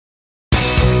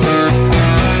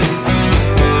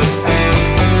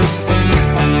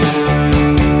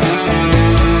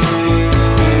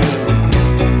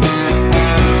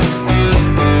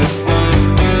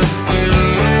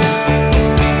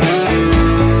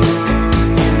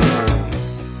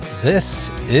This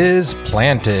is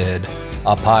Planted,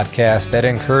 a podcast that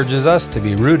encourages us to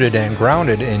be rooted and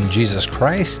grounded in Jesus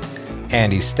Christ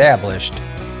and established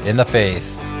in the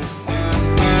faith.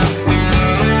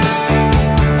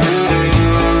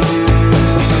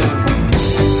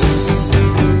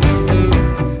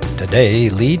 Today,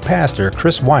 lead pastor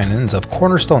Chris Winans of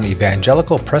Cornerstone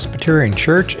Evangelical Presbyterian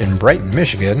Church in Brighton,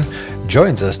 Michigan,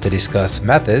 joins us to discuss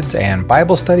methods and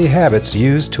Bible study habits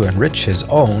used to enrich his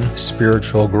own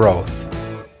spiritual growth.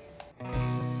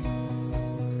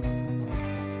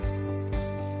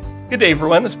 Good day,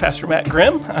 everyone. This is Pastor Matt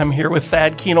Grimm. I'm here with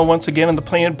Thad Keenel once again on the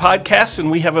Planted Podcast,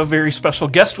 and we have a very special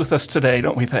guest with us today,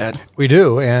 don't we, Thad? We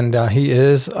do, and he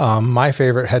is my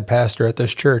favorite head pastor at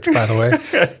this church, by the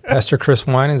way. Pastor Chris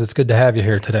Winans, it's good to have you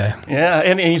here today. Yeah,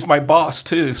 and he's my boss,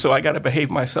 too, so I got to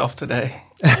behave myself today.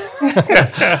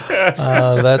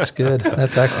 That's good.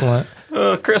 That's excellent.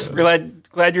 Chris,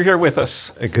 glad you're here with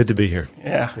us. Good to be here.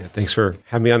 Yeah. Thanks for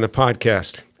having me on the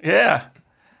podcast. Yeah.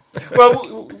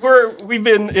 Well, we've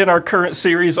been in our current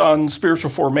series on spiritual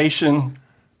formation,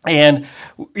 and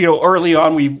early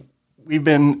on we've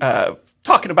been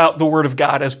talking about the Word of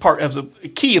God as a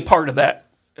key part of that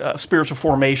spiritual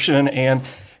formation, and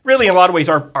really in a lot of ways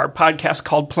our podcast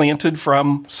called Planted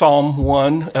from Psalm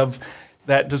 1 of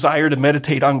that desire to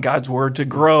meditate on God's Word to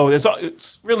grow.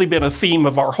 It's really been a theme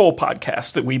of our whole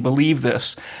podcast that we believe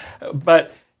this,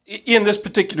 but in this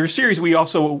particular series we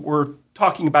also were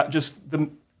talking about just the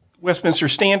Westminster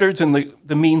Standards and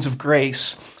the means of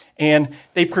grace, and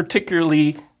they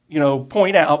particularly,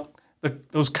 point out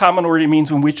those common ordinary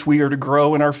means in which we are to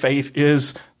grow in our faith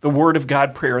is the Word of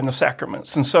God, prayer, and the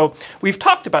sacraments. And so we've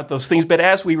talked about those things, but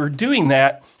as we were doing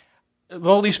that, the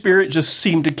Holy Spirit just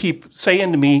seemed to keep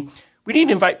saying to me, we need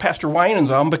to invite Pastor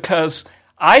Winans on because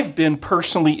I've been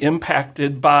personally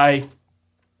impacted by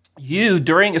you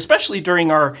especially during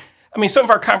some of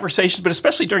our conversations, but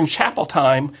especially during chapel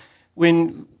time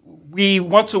when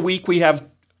once a week we have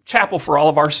chapel for all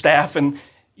of our staff, and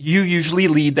you usually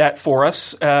lead that for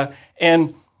us.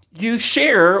 And you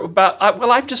share about,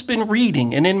 I've just been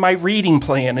reading, and in my reading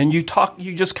plan, and you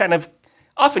just kind of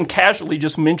often casually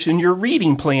just mention your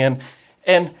reading plan.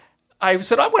 And I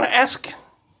said, I want to ask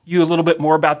you a little bit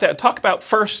more about that. Talk about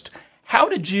first, how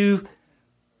did you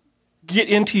get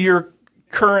into your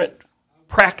current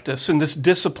practice in this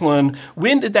discipline?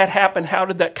 When did that happen? How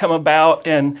did that come about?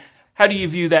 And how do you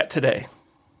view that today?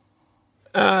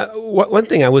 One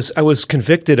thing, I was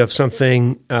convicted of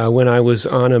something when I was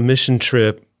on a mission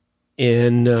trip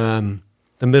in the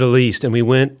Middle East, and we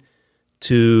went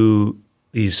to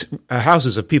these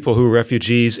houses of people who were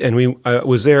refugees, and we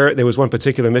was there. There was one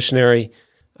particular missionary,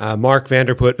 Mark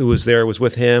Vanderput, who was there, was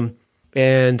with him,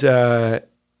 and that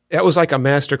was like a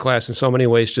master class in so many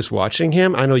ways, just watching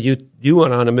him. I know you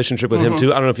went on a mission trip with him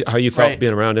too. I don't know how you felt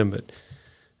being around him, but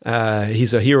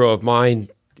he's a hero of mine,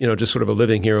 just sort of a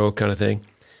living hero kind of thing.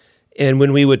 And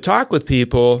when we would talk with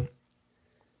people,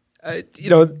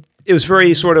 it was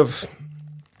very sort of,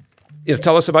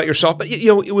 tell us about yourself. But,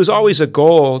 it was always a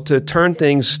goal to turn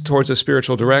things towards a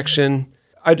spiritual direction.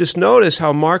 I just noticed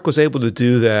how Mark was able to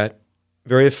do that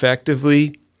very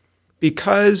effectively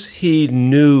because he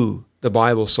knew the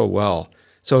Bible so well.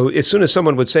 So as soon as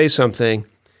someone would say something,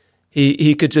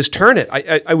 he could just turn it.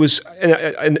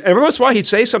 And every once in a while he'd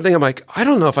say something. I'm like, I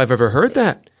don't know if I've ever heard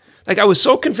that. Like, I was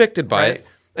so convicted by it.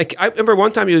 Like, I remember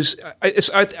one time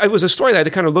I was a story that I had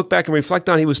to kind of look back and reflect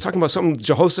on. He was talking about something,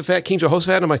 Jehoshaphat, King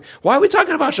Jehoshaphat. And I'm like, why are we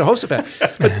talking about Jehoshaphat?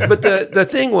 but the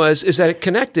thing is that it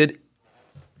connected.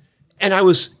 And I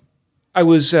was not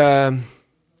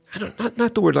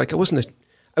the word, like I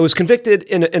was convicted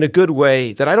in a good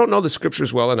way that I don't know the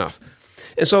scriptures well enough.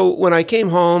 And so when I came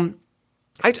home,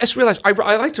 I just realized I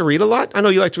like to read a lot. I know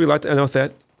you like to read a lot. I know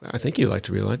that. I think you like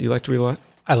to read a lot. Do you like to read a lot?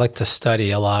 I like to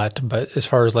study a lot, but as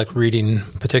far as like reading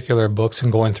particular books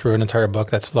and going through an entire book,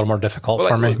 that's a little more difficult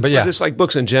for me. But yeah, just like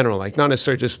books in general, like not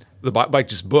necessarily just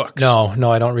just books. No,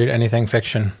 I don't read anything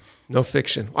fiction. No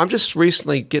fiction. I'm just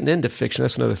recently getting into fiction.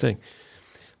 That's another thing.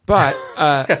 But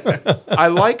I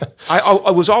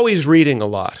was always reading a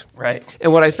lot. Right.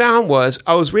 And what I found was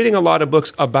I was reading a lot of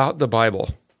books about the Bible.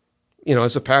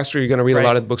 As a pastor, you're going to read a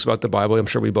lot of books about the Bible. I'm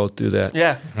sure we both do that.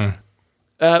 Yeah. Mm-hmm.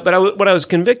 But what I was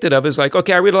convicted of is like,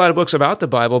 okay, I read a lot of books about the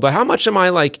Bible, but how much am I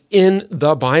like in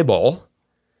the Bible?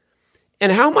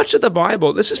 And how much of the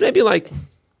Bible, this is maybe like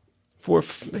 4,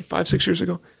 5, 6 years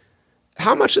ago,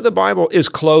 how much of the Bible is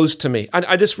closed to me?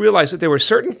 I just realized that there were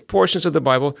certain portions of the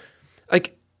Bible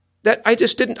like that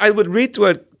I would read through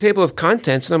a table of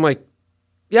contents and I'm like,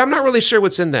 yeah, I'm not really sure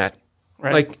what's in that.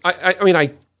 Right. Like,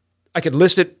 I could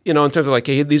list it, in terms of like,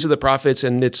 hey, these are the prophets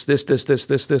and it's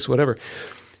this, whatever.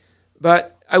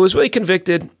 But I was really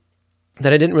convicted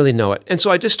that I didn't really know it. And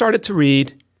so I just started to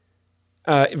read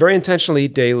very intentionally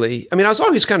daily. I mean, I was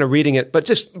always kind of reading it, but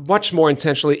just much more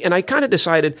intentionally. And I kind of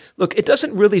decided, look, it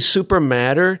doesn't really super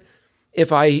matter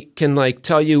if I can like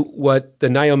tell you what the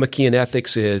Nicomachean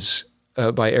Ethics is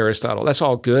by Aristotle. That's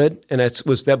all good, and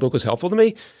that book was helpful to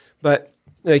me. But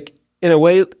like in a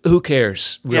way, who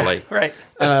cares really? Yeah,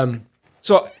 right.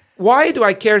 So why do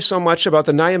I care so much about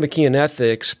the Nicomachean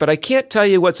Ethics, but I can't tell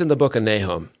you what's in the book of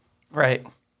Nahum? Right.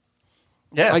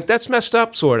 Yeah. Like that's messed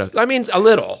up, sort of. I mean, a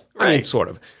little. Right. I mean, sort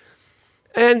of.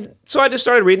 And so I just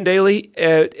started reading daily,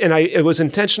 and it was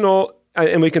intentional.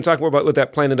 And we can talk more about what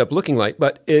that plan ended up looking like.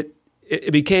 But it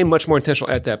became much more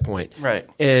intentional at that point. Right.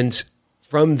 And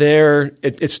from there,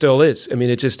 it still is. I mean,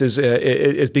 it just is.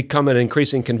 It's become an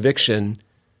increasing conviction.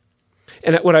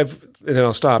 And then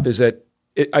I'll stop. Is that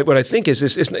what I think is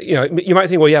you know, you might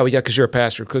think, well, yeah, because you're a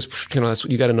pastor, because you know that's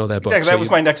you got to know that book. Yeah, that was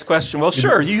my next question. Well,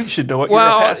 sure, you should know it.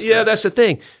 Well, you're a pastor. yeah, that's the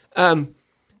thing.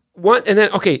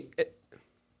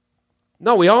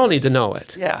 No, we all need to know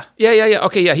it. Yeah. Yeah.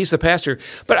 Okay, yeah, he's the pastor.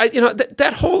 But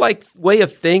that whole like way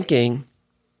of thinking,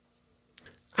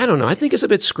 I don't know. I think it's a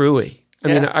bit screwy. I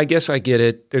mean, I guess I get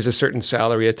it. There's a certain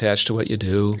salary attached to what you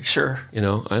do. Sure. You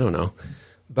know, I don't know.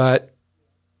 But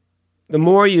the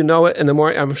more you know it, and the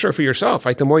more, I'm sure for yourself,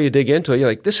 like the more you dig into it, you're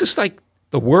like, this is like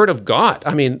the word of God.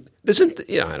 I mean, I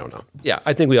don't know. Yeah,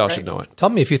 I think we all should know it. Tell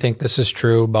me if you think this is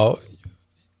true about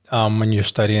when you're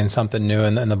studying something new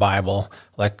in the Bible.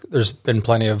 Like there's been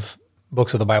plenty of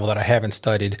books of the Bible that I haven't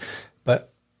studied,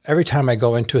 but every time I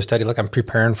go into a study, like I'm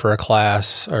preparing for a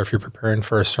class or if you're preparing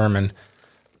for a sermon,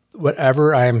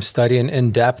 whatever I'm studying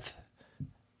in depth,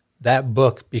 that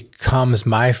book becomes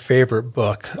my favorite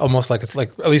book, almost like it's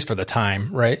like, at least for the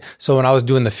time, right? So when I was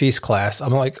doing the feast class,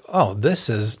 I'm like, oh, this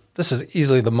is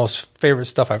easily the most favorite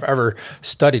stuff I've ever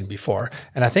studied before.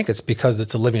 And I think it's because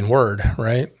it's a living word,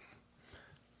 right?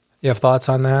 You have thoughts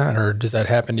on that? Or does that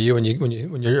happen to you when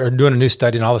you're doing a new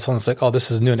study and all of a sudden it's like, oh,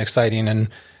 this is new and exciting and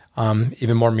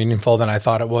even more meaningful than I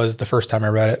thought it was the first time I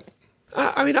read it?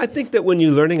 I mean, I think that when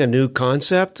you're learning a new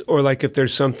concept, or like if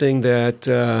there's something that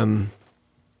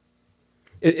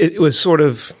it was sort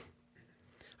of,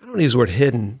 I don't want to use the word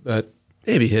hidden, but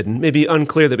maybe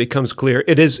unclear that becomes clear.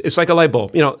 It's like a light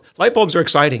bulb. You know, light bulbs are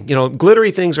exciting. You know,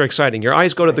 glittery things are exciting. Your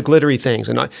eyes go to the glittery things.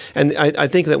 And I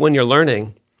think that when you're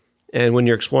learning and when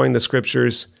you're exploring the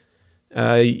scriptures,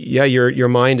 your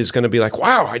mind is going to be like,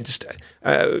 wow,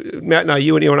 Matt and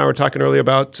you and I were talking earlier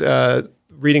about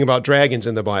reading about dragons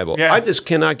in the Bible. Yeah. I just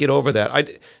cannot get over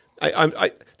that.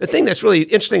 The thing that's really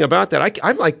interesting about that,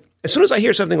 I'm like, as soon as I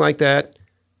hear something like that,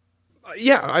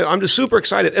 I'm just super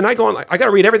excited. And I go on, I got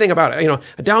to read everything about it. You know,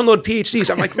 I download PhDs.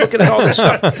 I'm like looking at all this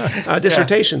stuff,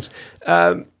 dissertations.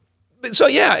 So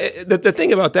the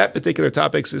thing about that particular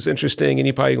topic is interesting, and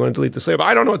you probably want to delete this later, but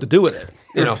I don't know what to do with it,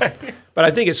 you know. But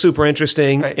I think it's super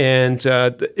interesting, and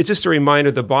it's just a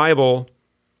reminder the Bible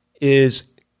is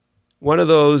one of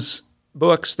those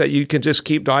books that you can just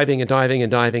keep diving and diving and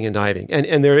diving and diving,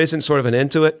 and there isn't sort of an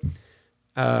end to it,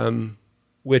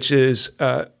 which is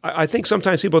I think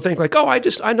sometimes people think like, oh,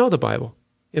 I know the Bible,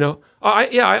 you know,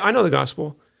 I know the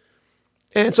gospel.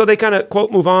 And so they kind of quote,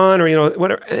 move on, or, you know,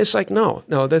 whatever. And it's like, no,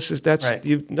 that's right.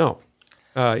 You know.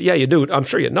 Yeah, you do. I'm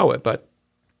sure you know it, but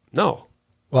no.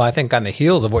 Well, I think on the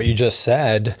heels of what you just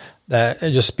said, that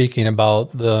just speaking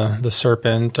about the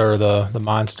serpent or the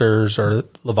monsters or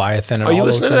Leviathan and all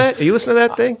those things. Are you listening to that? Are you listening to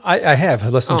that thing? I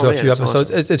have listened to a few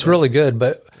episodes. Awesome. It's really good,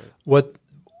 but what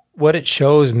it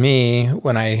shows me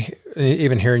when I,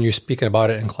 even hearing you speaking about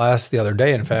it in class the other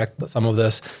day, in fact, some of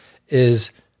this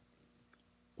is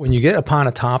when you get upon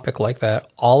a topic like that,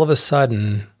 all of a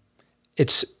sudden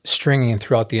it's stringing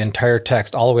throughout the entire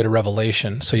text all the way to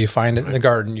Revelation. So you find it in the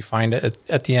garden, you find it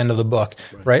at the end of the book,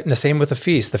 right? And the same with the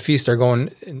feast. The feasts are going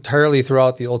entirely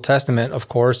throughout the Old Testament, of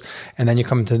course, and then you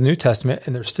come to the New Testament,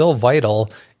 and they're still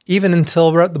vital even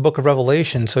until the book of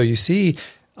Revelation. So you see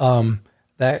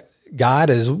that God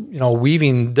is, you know,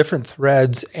 weaving different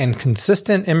threads and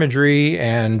consistent imagery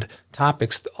and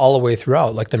topics all the way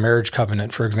throughout, like the marriage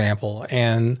covenant, for example,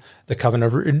 and the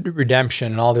covenant of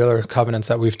redemption and all the other covenants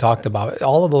that we've talked about.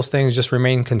 All of those things just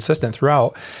remain consistent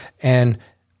throughout. And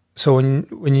so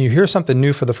when you hear something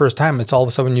new for the first time, it's all of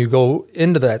a sudden when you go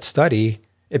into that study,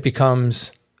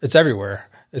 it's everywhere.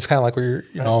 It's kind of like where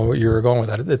you were going with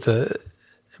that. It's a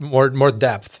more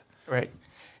depth. Right.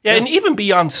 Yeah, and even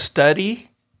beyond study,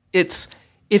 it's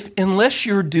unless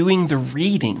you're doing the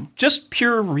reading, just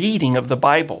pure reading of the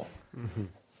Bible,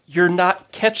 you're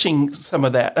not catching some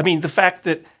of that. I mean, the fact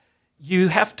that you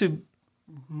have to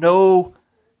know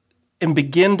and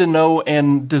begin to know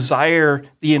and desire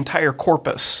the entire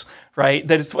corpus, right?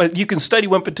 That it's, you can study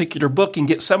one particular book and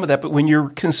get some of that, but when you're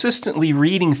consistently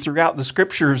reading throughout the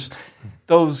scriptures,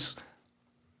 those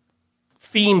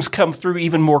themes come through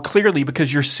even more clearly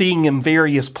because you're seeing in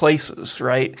various places,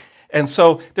 right? And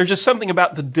so there's just something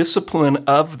about the discipline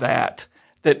of that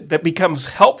becomes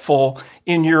helpful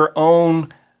in your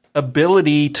own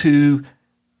ability to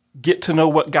get to know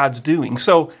what God's doing.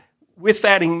 So with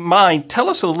that in mind, tell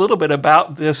us a little bit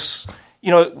about this,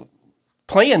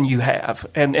 plan you have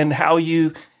and how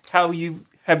you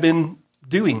have been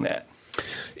doing that.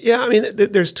 Yeah, I mean,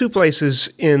 there's two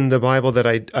places in the Bible that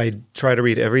I try to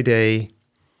read every day,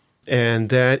 and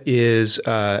that is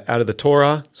out of the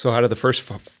Torah, so out of the first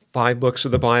 5 books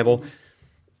of the Bible,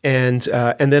 and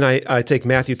then I take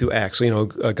Matthew through Acts, so,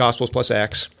 Gospels plus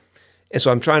Acts. And so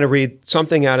I'm trying to read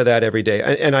something out of that every day.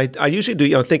 And I usually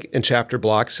do, think in chapter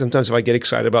blocks. Sometimes if I get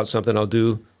excited about something, I'll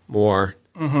do more,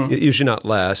 usually not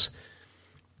less.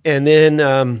 And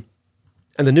then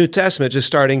in the New Testament, just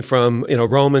starting from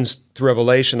Romans through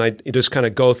Revelation, I just kind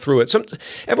of go through it.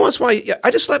 Every once in a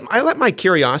while, I let my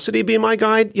curiosity be my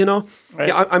guide. Right.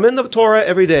 Yeah, I'm in the Torah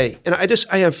every day, and I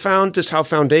have found just how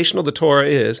foundational the Torah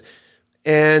is,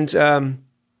 and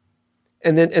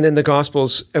then the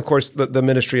Gospels, of course, the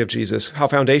ministry of Jesus, how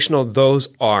foundational those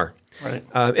are. Right.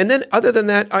 And then other than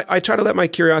that, I try to let my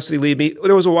curiosity lead me.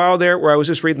 There was a while there where I was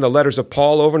just reading the letters of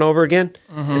Paul over and over again.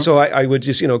 And so I would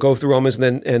just, go through Romans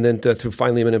and then through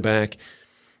Philemon and back.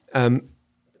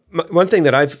 One thing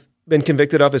that I've been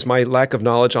convicted of is my lack of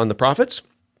knowledge on the prophets.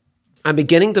 I'm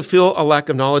beginning to feel a lack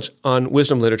of knowledge on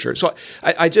wisdom literature. So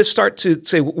I just start to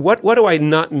say, what do I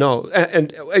not know?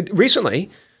 And recently,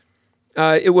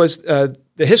 it was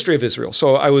the history of Israel.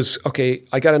 So I was,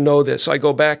 I got to know this. So I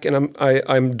go back, and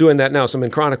I'm doing that now. So I'm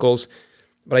in Chronicles,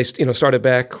 but I started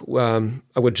back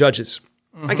with Judges.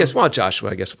 I guess, Joshua.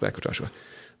 I guess back with Joshua.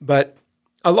 But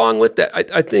along with that,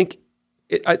 I think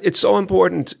it's so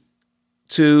important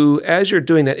to, as you're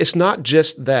doing that, it's not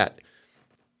just that.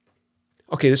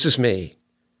 Okay, this is me.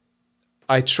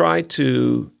 I try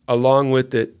to, along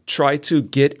with it, try to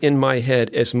get in my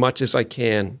head as much as I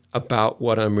can about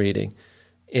what I'm reading.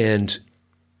 And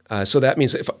so that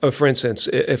means, for instance,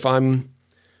 if I'm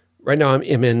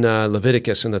in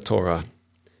Leviticus in the Torah,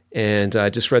 and I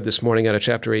just read this morning out of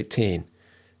chapter 18.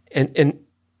 And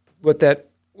what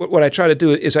I try to do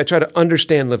is I try to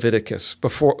understand Leviticus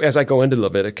as I go into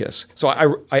Leviticus. So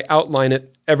I outline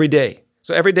it every day.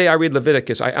 So every day I read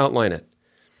Leviticus, I outline it,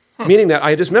 meaning that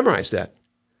I just memorize that.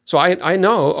 So I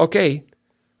know,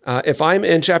 if I'm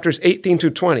in chapters 18 to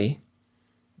 20,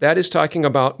 that is talking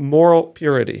about moral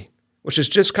purity, which is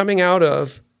just coming out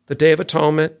of the Day of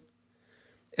Atonement.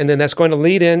 And then that's going to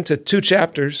lead into 2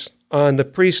 chapters on the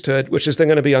priesthood, which is then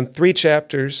going to be on 3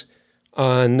 chapters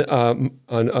on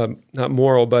not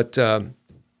moral, but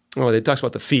it talks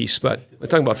about the feasts, but we're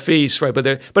talking about feasts, right?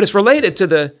 But it's related to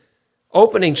the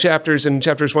opening chapters in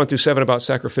chapters 1 through 7 about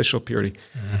sacrificial purity.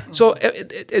 Mm-hmm. So,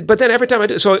 but then every time I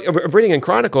do, so I'm reading in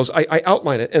Chronicles, I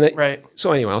outline it, and right.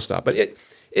 So anyway, I'll stop. But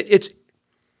it's.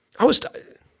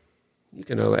 You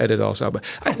can edit all this out, but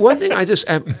one thing I just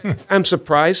I'm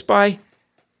surprised by.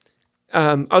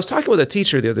 I was talking with a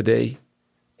teacher the other day,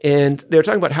 and they were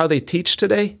talking about how they teach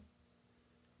today,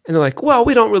 and they're like, "Well,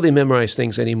 we don't really memorize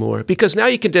things anymore because now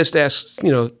you can just ask,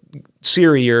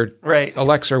 Siri or right.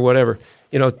 Alexa or whatever,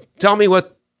 tell me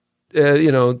what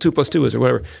 2 plus 2 is or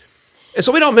whatever." And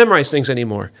so we don't memorize things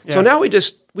anymore. Yeah. So now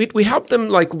we help them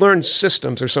learn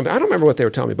systems or something. I don't remember what they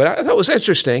were telling me, but I thought it was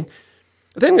interesting.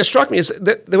 The thing that struck me is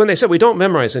that when they said we don't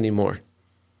memorize anymore.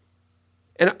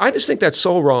 And I just think that's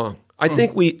so wrong. I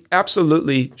think we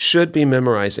absolutely should be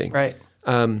memorizing. Right.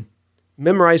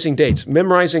 Memorizing dates,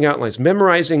 memorizing outlines,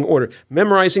 memorizing order,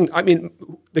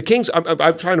 the kings,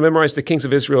 I'm trying to memorize the kings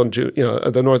of Israel and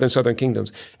the northern and southern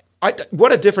kingdoms.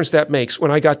 What a difference that makes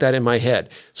when I got that in my head.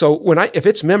 So if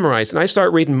it's memorized and I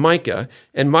start reading Micah,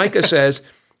 and Micah says,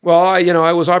 well,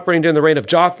 I was operating during the reign of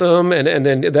Jotham, and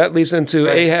then that leads into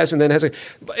right. Ahaz, and then Hezekiah.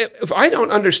 If I don't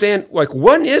understand,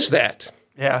 when is that?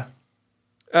 Yeah.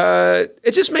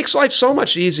 It just makes life so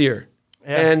much easier.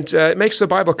 Yeah. And it makes the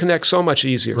Bible connect so much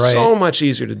easier. Right. So much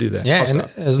easier to do that. Yeah, and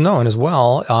as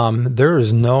well, there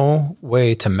is no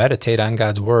way to meditate on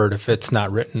God's Word if it's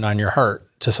not written on your heart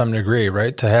to some degree,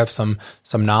 right? To have some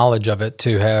knowledge of it,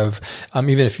 to have,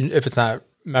 even if it's not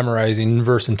memorizing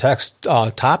verse and text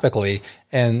topically,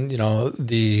 and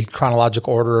the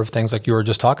chronological order of things like you were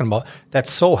just talking about,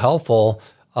 that's so helpful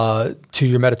to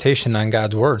your meditation on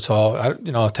God's Word. So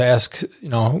to ask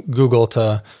Google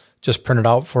to just print it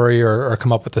out for you or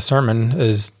come up with a sermon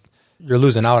is you're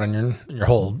losing out on your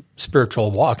whole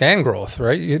spiritual walk and growth,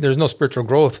 right? There's no spiritual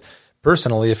growth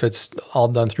personally if it's all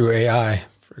done through AI,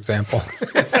 for example.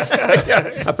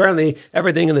 Yeah, apparently,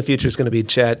 everything in the future is going to be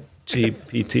Chat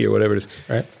GPT or whatever it is.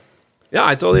 Right. Yeah,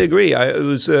 I totally agree. I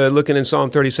was looking in Psalm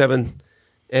 37,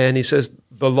 and he says,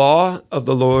 "The law of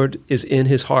the Lord is in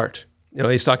his heart."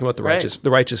 He's talking about the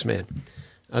righteous man.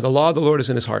 The law of the Lord is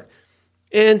in his heart.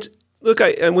 And look,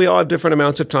 and we all have different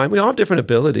amounts of time. We all have different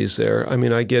abilities there. I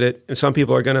mean, I get it. And some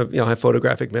people are going to have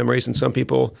photographic memories, and some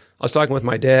people. I was talking with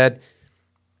my dad,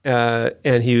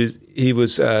 and he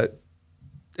was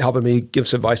helping me give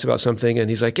some advice about something, and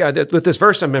he's like, "Yeah, with this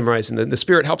verse I'm memorizing, the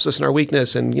Spirit helps us in our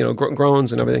weakness, and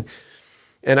groans and everything."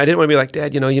 And I didn't want to be like,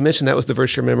 "Dad, you mentioned that was the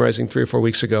verse you're memorizing 3 or 4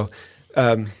 weeks ago."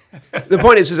 The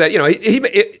point is that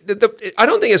I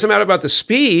don't think it's a matter about the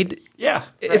speed. Yeah, right.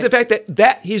 It's the fact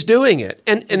that he's doing it,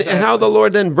 and how the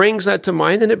Lord then brings that to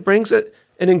mind, and it brings an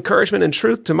encouragement and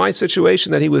truth to my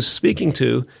situation that he was speaking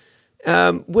to.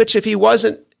 Which, if he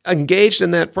wasn't engaged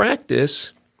in that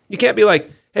practice, you can't be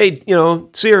like, "Hey,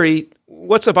 Siri,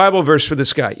 what's a Bible verse for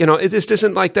this guy?" It just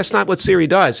isn't like, that's not what Siri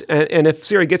does. And if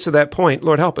Siri gets to that point,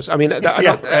 Lord help us. I mean,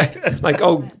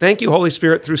 oh, thank you, Holy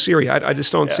Spirit, through Siri. I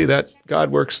just don't see that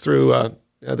God works through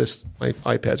my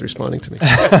iPad's responding to me.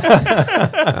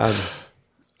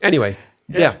 Anyway,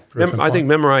 I think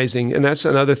memorizing, and that's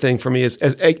another thing for me is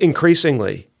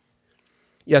increasingly.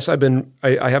 Yes, I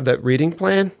have that reading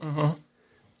plan.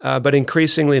 But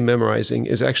increasingly memorizing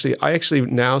is I actually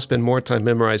now spend more time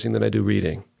memorizing than I do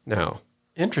reading now.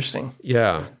 Interesting.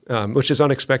 Yeah, which is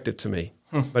unexpected to me,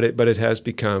 but it has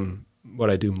become what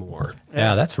I do more.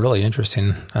 Yeah, that's really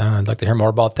interesting. I'd like to hear more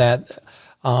about that.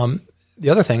 The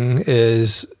other thing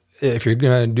is, if you're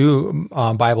going to do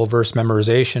Bible verse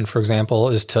memorization, for example,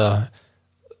 is to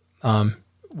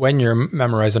when you're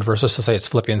memorizing a verse, let's just say it's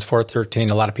Philippians 4:13.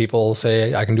 A lot of people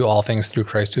say, "I can do all things through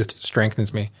Christ who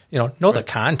strengthens me." Know the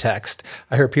context.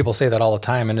 I hear people say that all the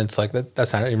time, and it's like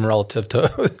that's not even relative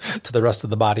to the rest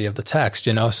of the body of the text.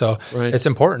 So It's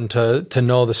important to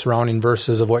know the surrounding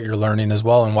verses of what you're learning as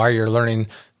well, and why you're learning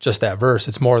just that verse.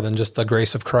 It's more than just the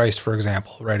grace of Christ, for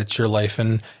example, right? It's your life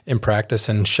in practice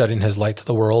and shedding His light to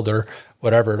the world, or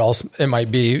whatever it might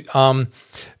be.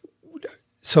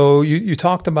 So you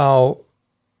talked about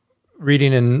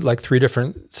reading in like 3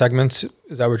 different segments.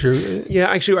 Is that what you're? Yeah,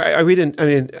 actually, I read in. I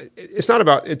mean, it's not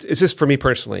about. It's just for me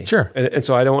personally. Sure. And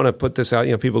so I don't want to put this out.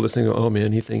 People listening go, "Oh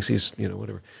man, he thinks he's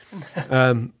whatever."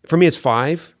 For me, it's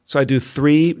 5. So I do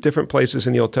 3 different places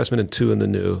in the Old Testament and 2 in the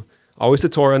New. Always the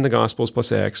Torah and the Gospels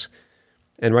plus Acts.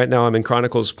 And right now I'm in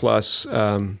Chronicles plus.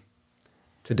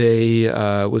 Today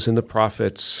was in the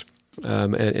Prophets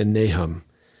and Nahum,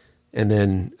 and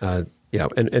then.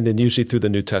 And then usually through the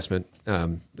New Testament.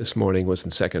 This morning was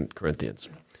in 2 Corinthians.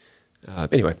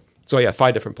 Anyway, so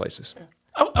 5 different places.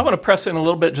 I want to press in a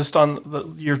little bit just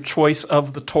on your choice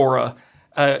of the Torah,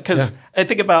 because I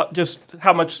think about just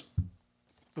how much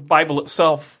the Bible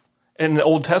itself in the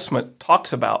Old Testament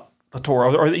talks about the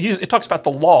Torah, or it talks about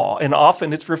the law, and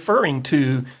often it's referring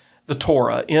to the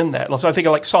Torah in that. So I think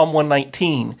of like Psalm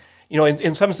 119.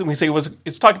 In some sense we say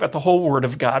it's talking about the whole Word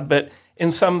of God, but in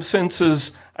some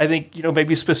senses, I think,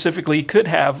 maybe specifically could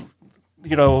have,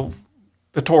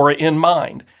 the Torah in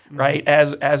mind, right?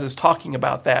 As is talking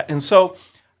about that. And so,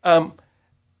 and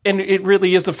it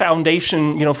really is the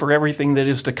foundation, for everything that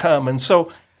is to come. And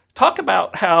so talk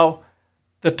about how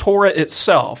the Torah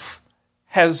itself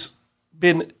has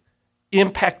been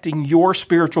impacting your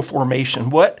spiritual formation.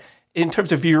 What, in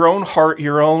terms of your own heart,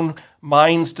 your own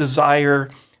mind's desire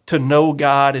to know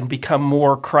God and become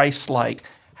more Christ-like,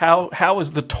 how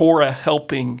is the Torah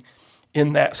helping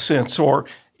in that sense? Or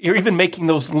you're even making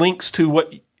those links to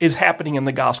what is happening in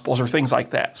the Gospels or things like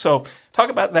that. So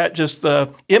talk about that, just the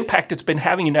impact it's been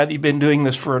having now that you've been doing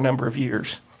this for a number of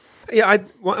years. Yeah,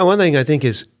 one thing I think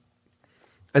is,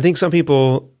 I think some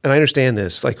people, and I understand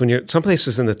this, like some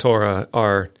places in the Torah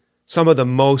are some of the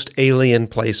most alien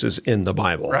places in the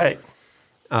Bible. Right.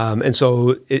 And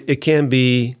so it can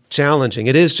be challenging.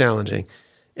 It is challenging.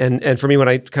 And for me, when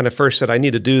I kind of first said I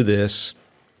need to do this,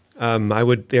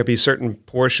 there'd be certain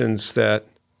portions that,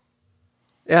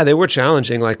 they were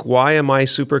challenging. Like, why am I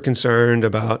super concerned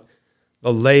about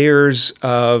the layers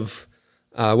of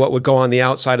what would go on the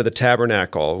outside of the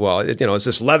tabernacle? Well, it's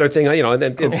this leather thing.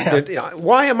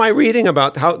 Why am I reading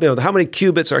about how many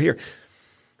cubits are here?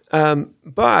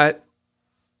 But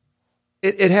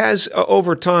it has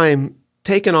over time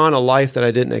taken on a life that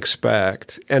I didn't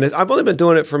expect. And I've only been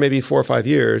doing it for maybe 4 or 5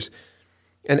 years.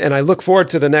 And I look forward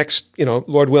to the next,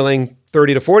 Lord willing,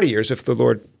 30 to 40 years, if the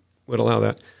Lord would allow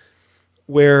that,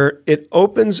 where it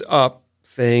opens up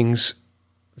things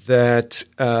that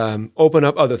open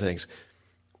up other things.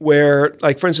 Where,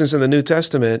 like, for instance, in the New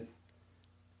Testament,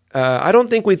 I don't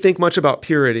think we think much about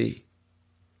purity.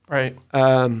 Right.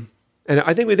 And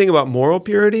I think we think about moral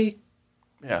purity.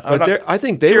 Yeah. But I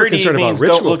think they were concerned about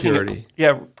ritual purity.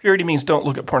 Purity means don't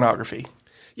look at pornography.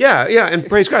 Yeah, and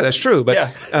praise God, that's true.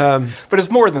 But but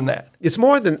it's more than that. It's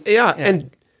more than,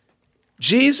 and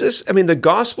Jesus, the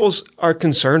Gospels are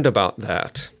concerned about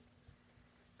that.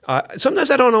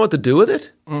 Sometimes I don't know what to do with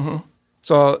it. Mm-hmm.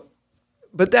 So,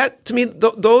 but that, to me,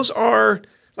 those are,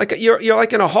 like, you're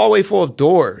like in a hallway full of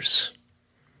doors.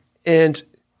 And,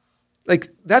 like,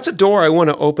 that's a door I want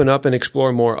to open up and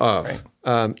explore more of. Right.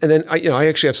 And then, I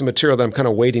actually have some material that I'm kind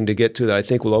of waiting to get to that I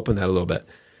think will open that a little bit.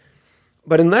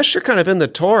 But unless you're kind of in the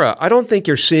Torah, I don't think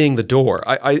you're seeing the door.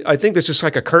 I think there's just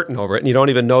like a curtain over it, and you don't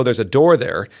even know there's a door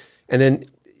there. And then,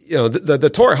 the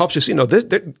Torah helps you see,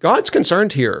 God's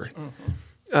concerned here.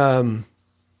 Mm-hmm.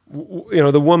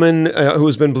 The woman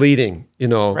who's been bleeding,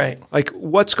 right. Like,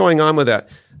 what's going on with that?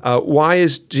 Why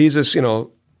is Jesus,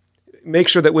 make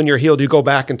sure that when you're healed, you go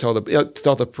back and tell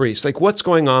the priest, like, what's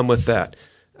going on with that?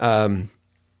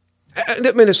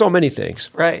 There's so many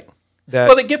things. Right.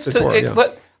 It gets to,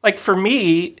 Torah, like, for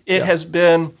me, it has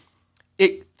been,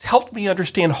 it helped me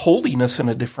understand holiness in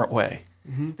a different way.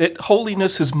 Mm-hmm. That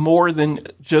holiness is more than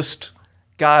just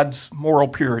God's moral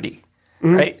purity,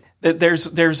 mm-hmm. right? That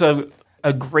there's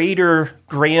a greater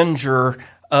grandeur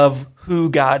of who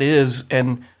God is,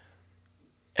 and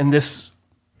this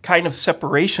kind of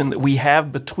separation that we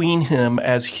have between him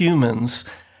as humans,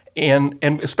 and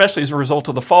especially as a result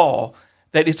of the fall,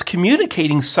 that it's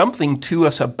communicating something to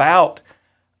us about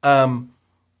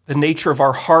the nature of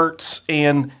our hearts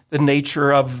and the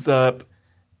nature of the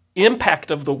impact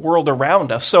of the world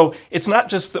around us. So it's not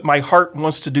just that my heart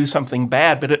wants to do something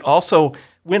bad, but it also,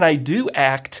 when I do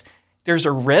act, there's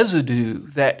a residue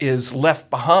that is left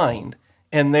behind,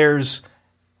 and there's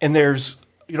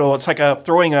it's like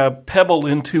throwing a pebble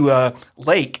into a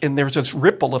lake, and there's this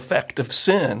ripple effect of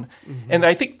sin. Mm-hmm. And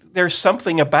I think there's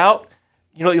something about,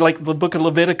 like the book of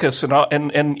Leviticus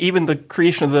and even the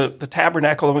creation of the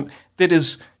tabernacle that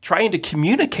is trying to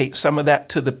communicate some of that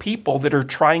to the people that are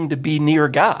trying to be near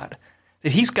God.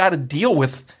 That he's got to deal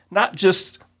with not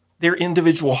just their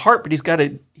individual heart, but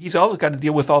he's always got to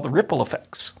deal with all the ripple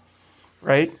effects,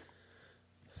 right?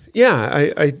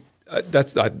 Yeah, I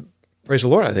praise the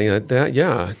Lord. I think that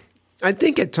yeah. I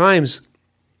think at times,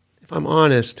 if I'm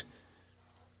honest,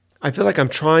 I feel like I'm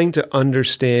trying to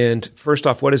understand, first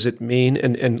off, what does it mean?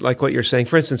 And like what you're saying,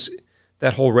 for instance,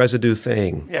 that whole residue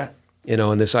thing. Yeah.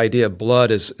 And this idea of blood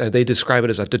is, they describe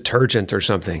it as a detergent or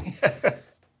something.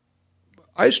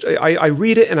 I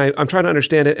read it and I'm trying to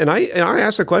understand it. And I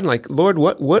ask the question, like, Lord,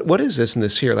 what is this in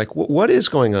this here? Like, what is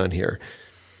going on here?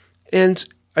 And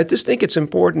I just think it's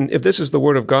important, if this is the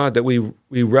Word of God, that we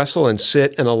wrestle and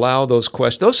sit and allow those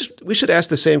questions. We should ask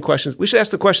the same questions. We should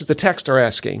ask the questions the text are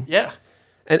asking. Yeah.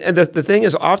 And the thing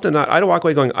is, often I don't walk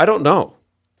away going, I don't know.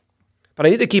 But I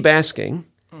need to keep asking.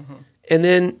 Mm-hmm. And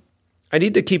then I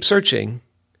need to keep searching.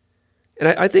 And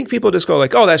I think people just go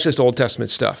like, oh, that's just Old Testament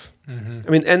stuff.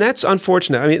 Mm-hmm. And that's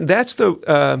unfortunate. That's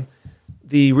the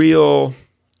real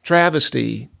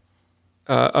travesty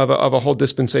of a whole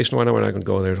dispensation. Well, we're not going to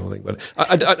go there, but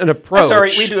an approach. That's all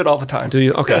right. We do it all the time. Do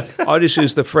you? Okay. I'll just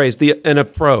use the phrase, an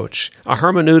approach, a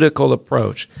hermeneutical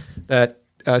approach that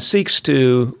seeks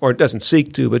to, or doesn't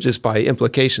seek to, but just by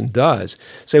implication does,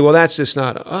 say, well, that's just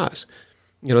not us.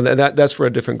 That's for a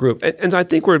different group. And I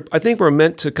think we're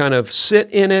meant to kind of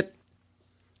sit in it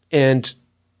and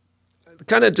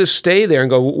kind of just stay there and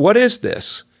go, what is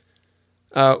this?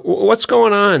 What's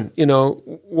going on?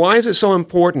 Why is it so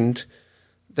important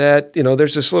that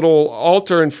there's this little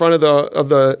altar in front of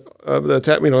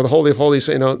the Holy of Holies?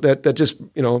 That just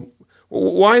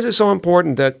why is it so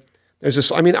important that there's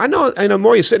this? I know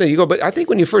more you sit there, you go, but I think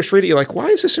when you first read it, you're like, why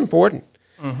is this important?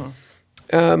 Mm-hmm.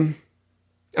 And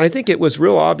I think it was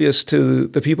real obvious to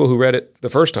the people who read it the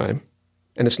first time,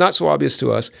 and it's not so obvious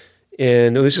to us,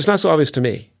 and it was just not so obvious to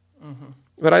me. Mm-hmm.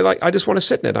 But I just want to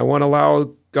sit in it. I want to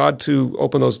allow God to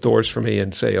open those doors for me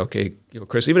and say, okay,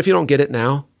 Chris, even if you don't get it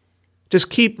now, just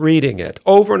keep reading it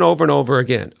over and over and over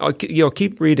again.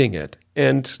 Keep reading it,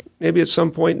 and maybe at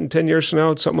some point in 10 years from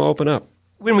now, something will open up.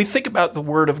 When we think about the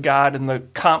Word of God and the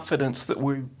confidence that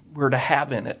we're to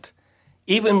have in it,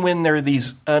 even when there are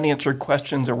these unanswered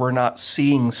questions or we're not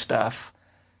seeing stuff,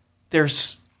 do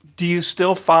you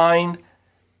still find,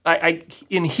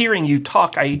 in hearing you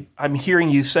talk, I'm hearing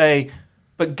you say,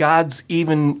 but God's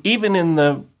even in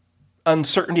the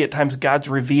uncertainty at times, God's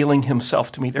revealing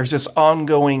himself to me. There's this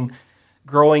ongoing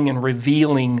growing and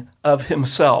revealing of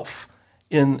himself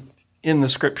in in the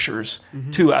Scriptures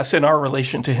to us in our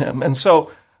relation to Him. And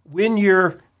so when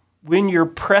you're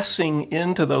pressing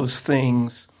into those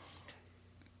things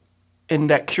and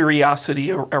that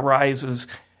curiosity arises,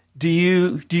 do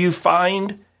you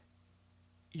find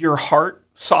your heart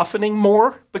softening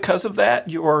more because of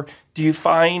that? Or do you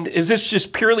find, is this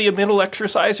just purely a mental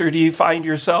exercise, or do you find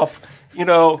yourself,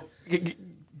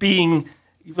 being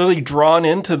really drawn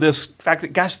into this fact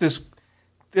that, gosh, this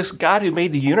God who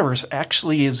made the universe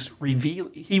actually is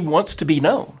revealed. He wants to be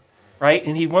known, right?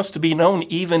 And He wants to be known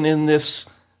even in this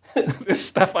this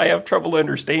stuff I have trouble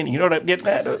understanding. You know what I'm getting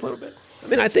at a little bit? I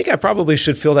mean, I think I probably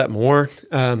should feel that more.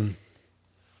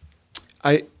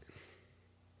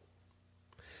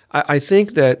 I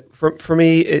think that for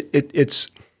me, it's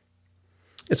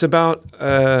about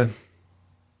I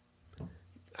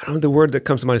don't know, the word that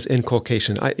comes to mind is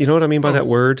inculcation. You know what I mean by that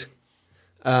word?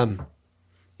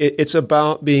 It's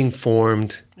about being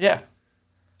formed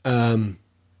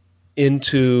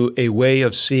into a way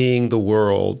of seeing the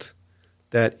world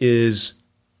that is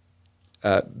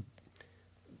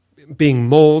being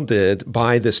molded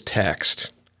by this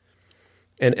text.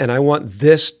 And I want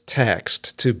this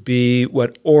text to be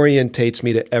what orientates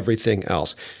me to everything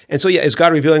else. And so, is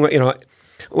God revealing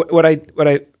what I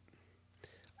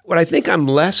think I'm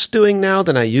less doing now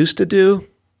than I used to do?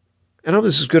 I don't know if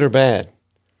this is good or bad.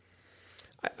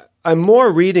 I'm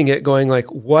more reading it going like,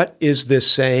 what is this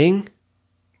saying?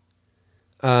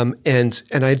 And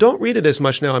I don't read it as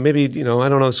much now. Maybe, I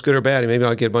don't know if it's good or bad. Maybe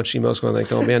I'll get a bunch of emails going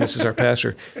like, oh man, this is our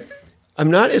pastor. I'm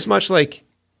not as much like,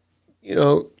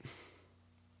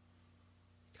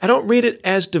 I don't read it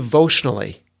as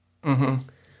devotionally. Mm-hmm.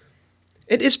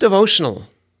 It is devotional.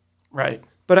 Right.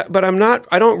 But I'm not,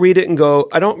 I don't read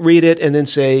it and then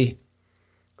say,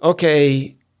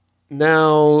 okay,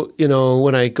 now,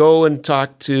 when I go and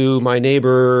talk to my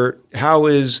neighbor, how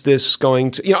is this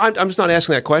going to, I'm just not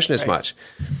asking that question as much.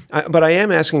 But I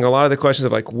am asking a lot of the questions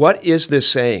of like, what is this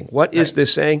saying? What is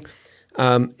this saying?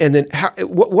 And then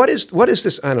what is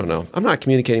this? I don't know. I'm not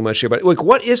communicating much here, but like,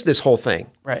 what is this whole thing?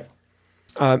 Right.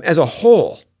 As a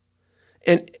whole.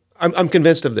 And I'm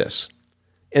convinced of this.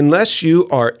 Unless you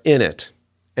are in it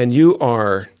and you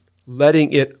are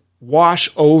letting it wash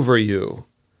over you,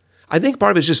 I think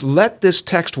part of it is just let this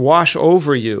text wash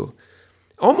over you.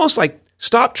 Almost like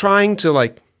stop trying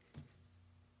to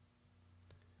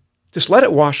just let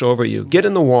it wash over you. Get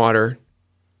in the water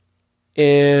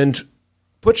and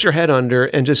put your head under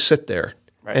and just sit there.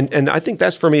 Right. And I think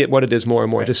that's for me what it is more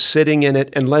and more, just sitting in it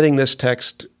and letting this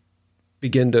text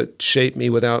begin to shape me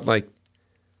without I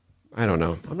don't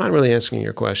know. I'm not really answering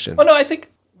your question. Well, no, I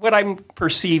think what I'm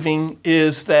perceiving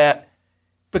is that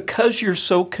because you're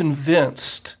so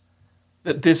convinced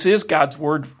that this is God's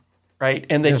word, right,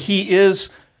 and that He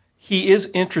is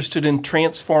interested in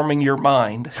transforming your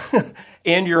mind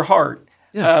and your heart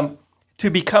to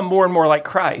become more and more like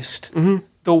Christ. Mm-hmm.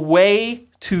 The way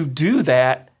to do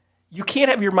that, you can't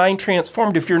have your mind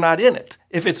transformed if you're not in it,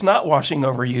 if it's not washing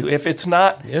over you, if it's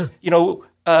not,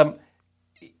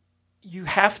 you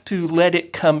have to let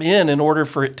it come in order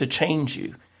for it to change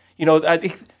you. I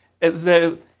think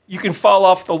you can fall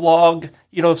off the log,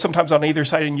 sometimes on either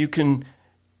side, and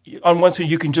on one side,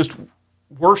 you can just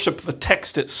worship the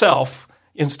text itself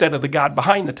instead of the God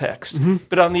behind the text. Mm-hmm.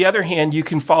 But on the other hand, you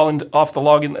can fall off the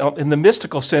log in the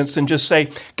mystical sense and just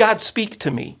say, God, speak to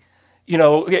me,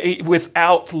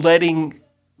 without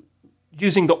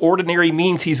using the ordinary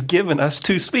means He's given us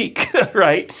to speak,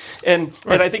 right? And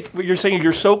I think what you're saying,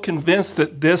 you're so convinced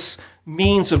that this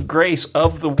means of grace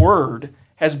of the Word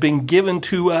has been given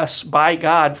to us by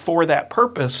God for that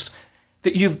purpose,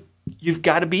 that you've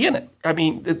got to be in it. I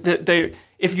mean,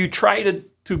 if you try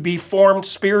to be formed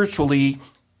spiritually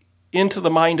into the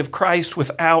mind of Christ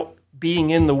without being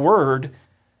in the Word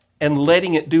and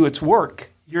letting it do its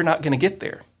work, you're not going to get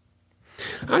there.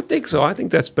 I think so. I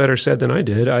think that's better said than I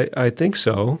did. I think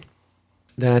so.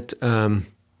 That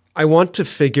I want to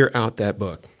figure out that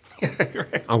book.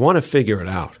 Right. I want to figure it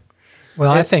out. Well,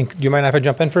 I think, do you mind if I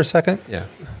jump in for a second? Yeah.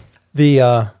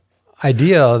 The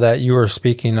idea that you were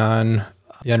speaking on,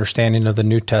 the understanding of the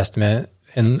New Testament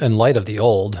in light of the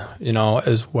Old,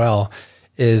 as well,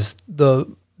 is the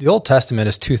Old Testament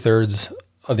is 2/3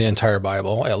 of the entire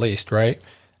Bible, at least, right?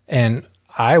 And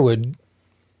I would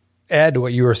add to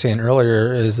what you were saying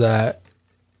earlier is that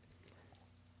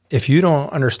if you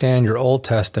don't understand your Old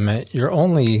Testament, you're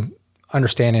only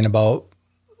understanding about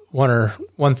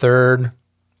 1/3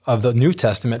 of the New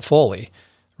Testament fully,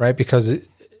 right? Because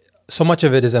so much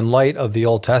of it is in light of the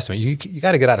Old Testament. You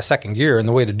got to get out of second gear, and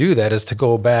the way to do that is to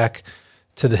go back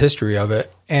to the history of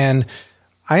it. And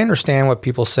I understand what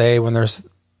people say when there's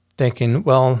thinking,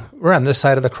 well, we're on this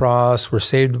side of the cross, we're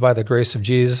saved by the grace of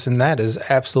Jesus, and that is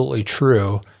absolutely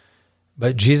true.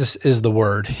 But Jesus is the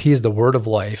Word. He's the Word of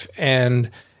life.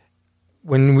 And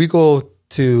when we go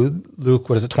to Luke,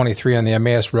 23 on the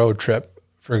Emmaus road trip,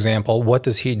 for example, what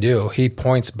does he do? He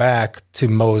points back to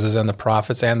Moses and the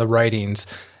prophets and the writings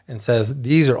and says,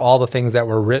 these are all the things that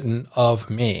were written of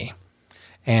me.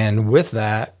 And with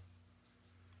that,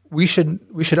 we should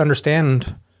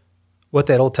understand what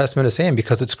that Old Testament is saying,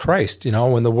 because it's Christ.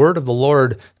 When the word of the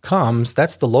Lord comes,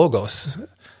 that's the Logos.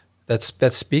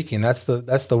 That's speaking. That's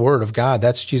the word of God.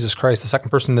 That's Jesus Christ, the second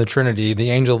person of the Trinity,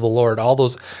 the angel of the Lord. All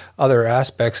those other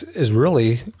aspects is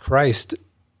really Christ,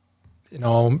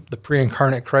 the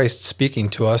pre-incarnate Christ speaking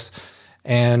to us,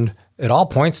 and it all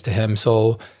points to him.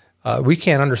 So we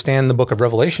can't understand the book of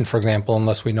Revelation, for example,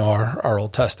 unless we know our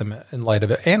Old Testament in light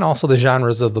of it, and also the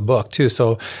genres of the book too.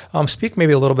 So speak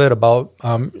maybe a little bit about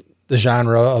the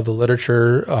genre of the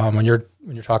literature when you're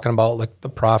talking about like the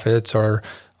prophets or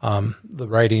the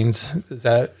writings. Is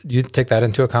that, you take that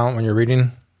into account when you're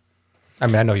reading? I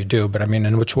mean, I know you do, but I mean,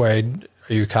 in which way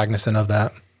are you cognizant of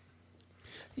that?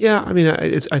 Yeah, I mean,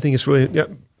 I think it's really, yeah,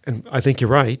 and I think you're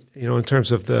right. In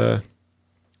terms of the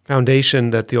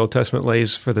foundation that the Old Testament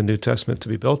lays for the New Testament to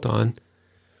be built on,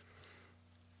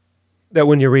 that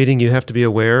when you're reading, you have to be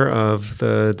aware of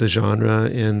the genre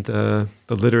and the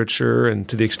literature, and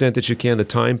to the extent that you can, the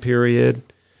time period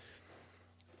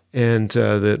and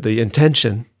the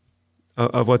intention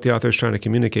of what the author is trying to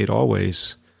communicate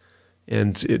always.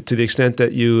 And to the extent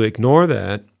that you ignore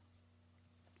that,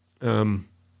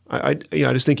 I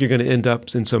just think you're going to end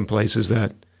up in some places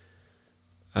that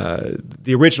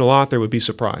the original author would be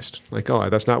surprised. Like, oh,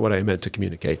 that's not what I meant to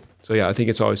communicate. So yeah, I think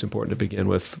it's always important to begin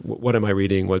with what am I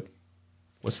reading,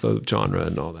 what's the genre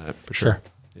and all that, for sure.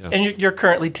 Yeah. And you're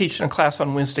currently teaching a class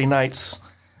on Wednesday nights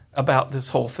about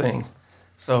this whole thing.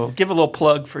 So give a little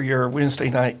plug for your Wednesday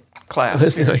night class.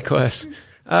 Wednesday night class.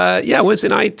 Wednesday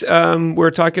night,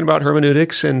 we're talking about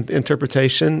hermeneutics and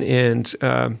interpretation, and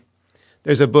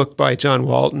there's a book by John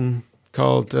Walton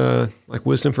called like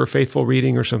Wisdom for Faithful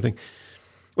Reading or something,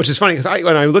 which is funny because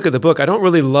when I look at the book, I don't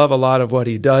really love a lot of what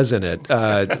he does in it,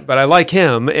 but I like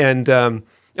him. And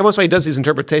once when he does these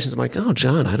interpretations, I'm like, oh,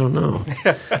 John, I don't know.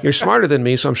 You're smarter than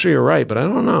me, so I'm sure you're right, but I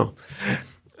don't know.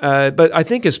 But I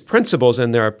think his principles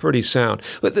in there are pretty sound.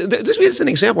 But this is an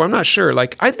example. I'm not sure.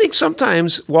 Like, I think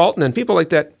sometimes Walton and people like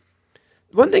that,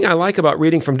 one thing I like about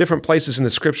reading from different places in the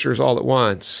Scriptures all at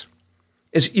once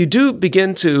is you do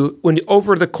begin to,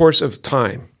 over the course of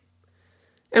time,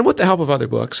 and with the help of other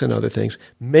books and other things,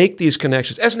 make these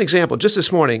connections. As an example, just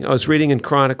this morning, I was reading in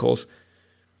Chronicles,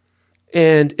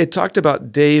 and it talked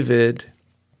about David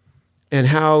and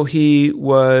how he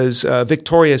was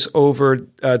victorious over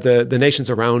the nations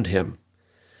around him.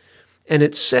 And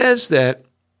it says that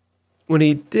when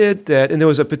he did that, and there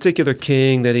was a particular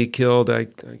king that he killed,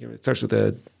 it starts with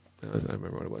I don't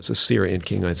remember what it was, a Syrian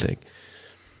king, I think.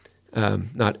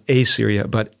 Not Assyria,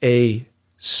 but a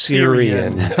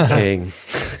Syrian king.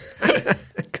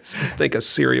 Because I think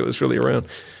Assyria was really around,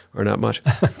 or not much.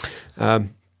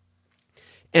 And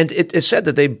it said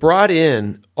that they brought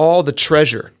in all the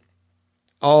treasure,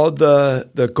 all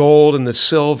the gold and the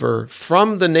silver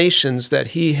from the nations that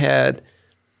he had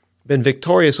been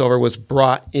victorious over was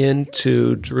brought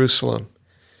into Jerusalem.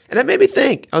 And that made me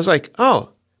think. I was like, oh,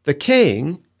 the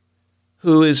king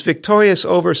who is victorious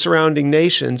over surrounding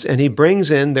nations, and he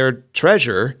brings in their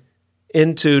treasure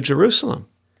into Jerusalem.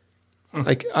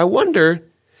 Like, I wonder,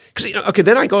 because,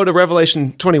 then I go to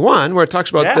Revelation 21, where it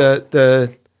talks about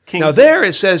the Kings. Now there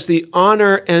it says the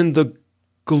honor and the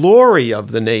glory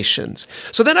of the nations.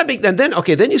 So then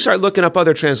then you start looking up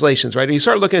other translations, right? And you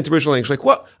start looking at the original language, like,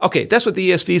 well, okay, that's what the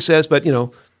ESV says, but,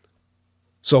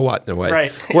 so what in a way?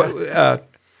 Right.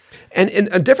 And in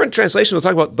a different translation, we'll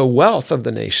talk about the wealth of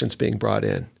the nations being brought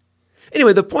in.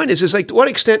 Anyway, the point is like, to what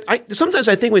extent, sometimes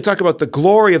I think when we talk about the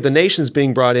glory of the nations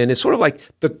being brought in, it's sort of like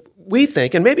we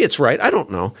think, and maybe it's right, I don't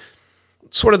know,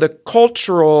 sort of the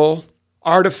cultural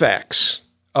artifacts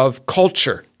of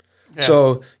culture. Yeah.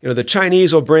 So, the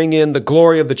Chinese will bring in the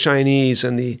glory of the Chinese,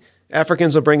 and the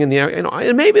Africans will bring in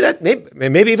and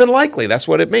maybe even likely that's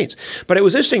what it means. But it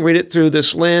was interesting to read it through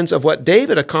this lens of what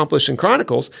David accomplished in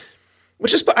Chronicles,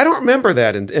 which is, I don't remember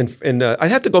that.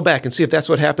 I'd have to go back and see if that's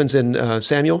what happens in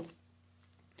Samuel.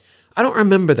 I don't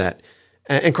remember that.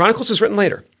 And Chronicles is written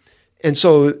later. And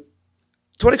so,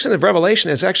 to what extent of Revelation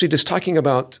is actually just talking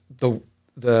about the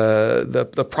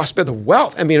prosperity, the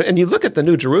wealth. I mean, and you look at the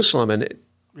New Jerusalem, and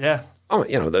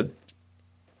the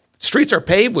streets are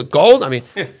paved with gold. I mean,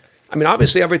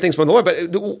 obviously everything's from the Lord, but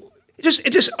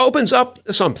It just opens up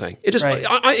something. It just Right.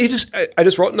 I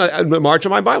just wrote in the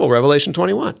margin of my Bible, Revelation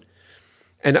 21.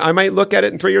 And I might look at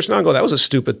it in 3 years from now and go, that was a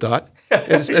stupid thought.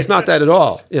 It's not that at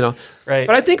all, Right.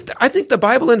 But I think the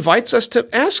Bible invites us to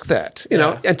ask that,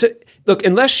 and to look,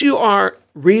 unless you are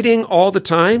reading all the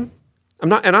time, I'm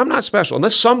not special,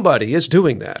 unless somebody is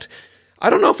doing that. I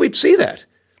don't know if we'd see that.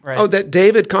 Right. Oh, that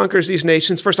David conquers these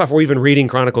nations. First off, we're even reading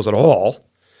Chronicles at all.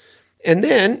 And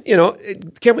then,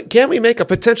 can we make a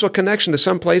potential connection to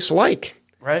someplace like?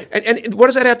 Right. And what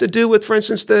does that have to do with, for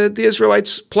instance, the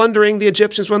Israelites plundering the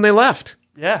Egyptians when they left?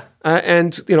 Yeah.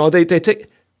 They take,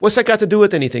 what's that got to do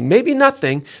with anything? Maybe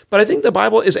nothing, but I think the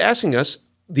Bible is asking us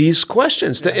these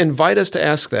questions to invite us to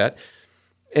ask that.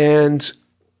 And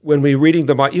when we're reading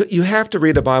the Bible, you have to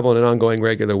read the Bible in an ongoing,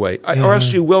 regular way, or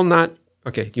else you will not.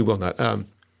 Okay, you will not.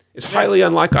 It's highly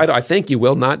unlikely. I think you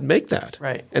will not make that.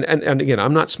 Right. And again,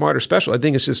 I'm not smart or special. I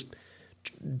think it's just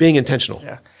being intentional.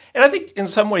 Yeah. And I think in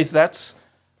some ways that's,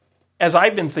 as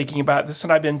I've been thinking about this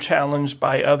and I've been challenged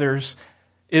by others,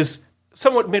 is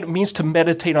somewhat what it means to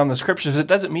meditate on the scriptures. It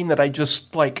doesn't mean that I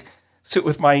just sit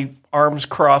with my arms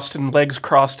crossed and legs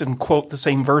crossed and quote the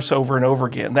same verse over and over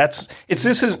again. This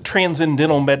isn't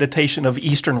transcendental meditation of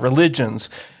Eastern religions,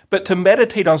 but to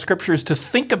meditate on scripture is to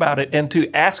think about it and to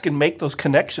ask and make those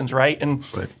connections, right? And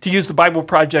to use the Bible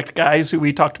Project guys who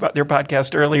we talked about their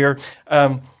podcast earlier,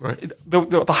 the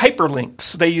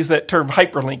hyperlinks, they use that term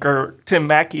hyperlink, or Tim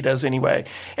Mackey does anyway.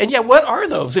 And what are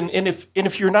those? And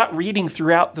if you're not reading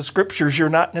throughout the scriptures, you're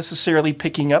not necessarily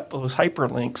picking up those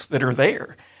hyperlinks that are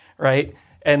there, right?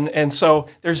 And so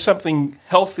there's something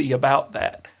healthy about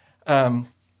that. I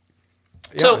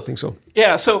think so.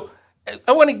 Yeah, so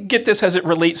I want to get this as it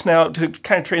relates now to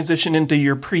kind of transition into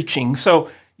your preaching.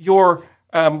 So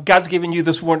God's given you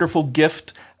this wonderful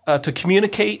gift to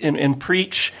communicate and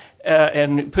preach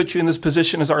and put you in this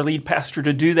position as our lead pastor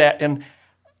to do that. And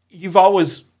you've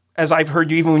always, as I've heard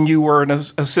you, even when you were an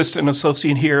assistant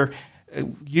associate here,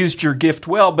 used your gift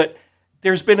well. But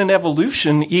there's been an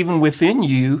evolution even within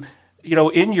you,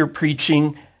 in your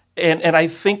preaching. And I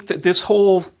think that this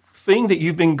whole thing that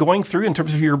you've been going through in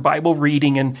terms of your Bible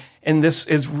reading and this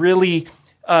has really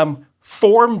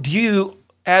formed you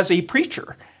as a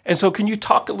preacher. And so can you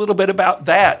talk a little bit about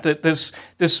that this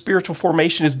spiritual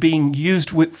formation is being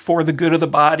used for the good of the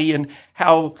body, and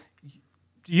how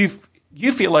you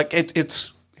feel like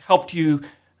it's helped you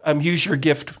use your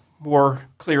gift more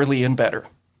clearly and better?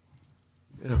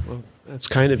 Yeah, well, that's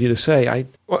kind of you to say.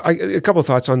 A couple of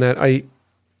thoughts on that.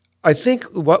 I think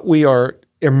what we are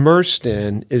immersed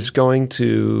in is going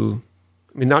to,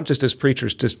 not just as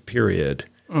preachers, just period.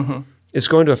 Mm-hmm. It's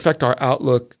going to affect our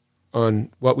outlook on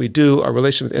what we do, our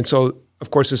relationship. And so,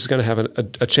 of course, this is going to have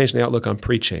a change in the outlook on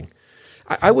preaching.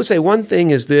 I would say one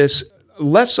thing is this,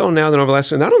 less so now than over the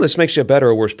last, and I don't know if this makes you a better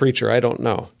or worse preacher, I don't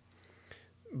know.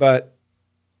 But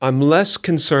I'm less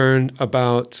concerned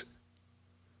about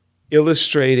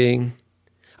illustrating.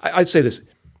 I'd say this,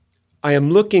 I am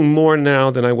looking more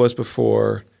now than I was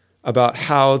before about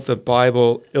how the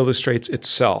Bible illustrates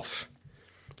itself.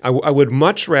 I would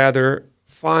much rather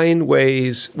find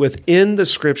ways within the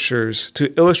Scriptures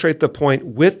to illustrate the point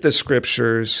with the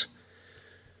Scriptures.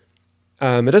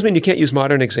 It doesn't mean you can't use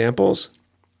modern examples,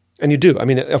 and you do.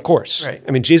 Of course.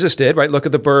 Right. Jesus did, right? Look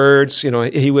at the birds.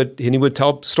 He would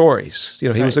tell stories. He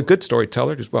was a good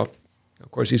storyteller. Well, of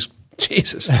course, he's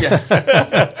Jesus. Yeah.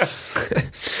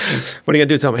 What are you going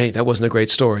to do? Tell him, hey, that wasn't a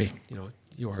great story.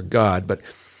 You are God, but.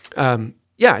 But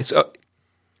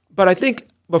I think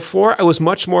before I was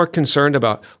much more concerned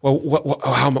about, well,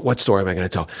 what story am I going to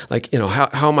tell?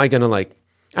 How am I going to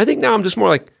I think now I'm just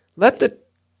more let the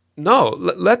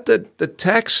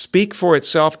text speak for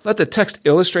itself. Let the text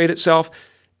illustrate itself.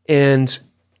 And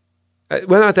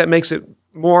whether or not that makes it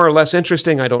more or less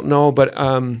interesting, I don't know. But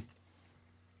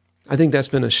I think that's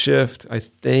been a shift, I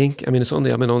think. I've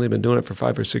only been doing it for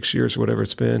 5 or 6 years or whatever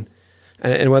it's been.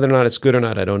 And whether or not it's good or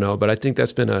not, I don't know. But I think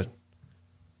that's been a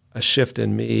shift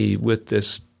in me with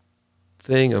this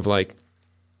thing of I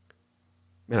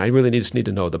really just need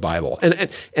to know the Bible.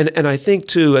 And I think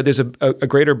too, there's a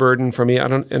greater burden for me. I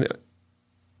don't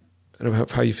know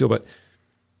how you feel, but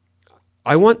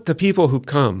I want the people who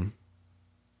come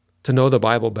to know the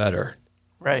Bible better.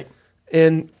 Right.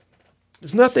 And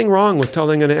there's nothing wrong with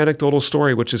telling an anecdotal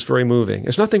story, which is very moving.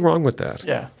 There's nothing wrong with that.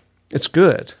 Yeah. It's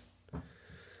good.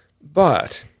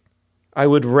 But I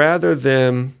would rather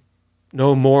them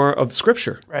know more of the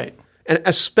Scripture. Right. And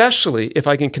especially if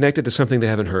I can connect it to something they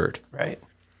haven't heard. Right.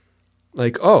 I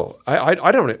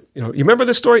don't, you remember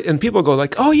this story? And people go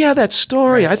oh yeah, that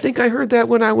story. Right. I think I heard that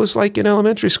when I was in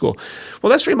elementary school. Well,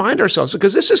 let's remind ourselves,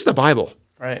 because this is the Bible.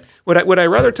 Right. Would I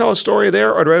rather tell a story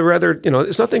there, or do I rather,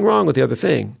 there's nothing wrong with the other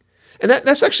thing. And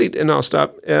that's actually, and I'll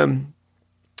stop,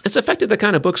 it's affected the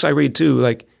kind of books I read too.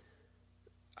 Like,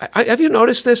 have you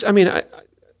noticed this? I mean,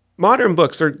 modern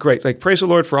books are great. Like, praise the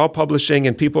Lord for all publishing,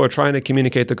 and people are trying to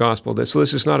communicate the gospel. So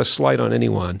this is not a slight on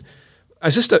anyone.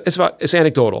 It's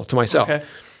anecdotal to myself. Okay.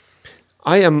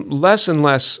 I am less and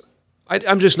less,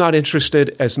 I'm just not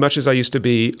interested as much as I used to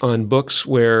be on books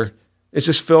where it's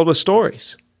just filled with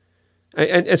stories.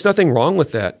 And it's nothing wrong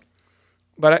with that.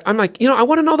 But I'm like, I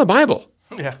want to know the Bible.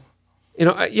 Yeah.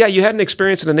 You had an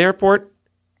experience in an airport,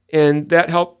 and that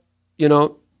helped,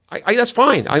 that's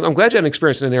fine. I'm glad you had an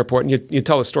experience in an airport and you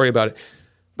tell a story about it.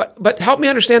 But help me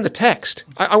understand the text.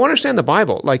 I want to understand the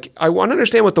Bible. Like, I want to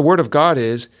understand what the Word of God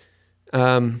is.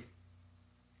 And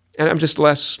I'm just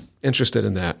less interested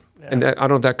in that. Yeah. And I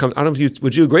don't know if you,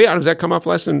 would you agree? Does that come off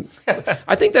less than,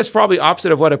 I think that's probably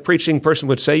opposite of what a preaching person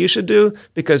would say you should do,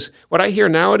 because what I hear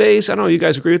nowadays, I don't know if you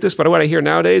guys agree with this, but what I hear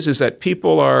nowadays is that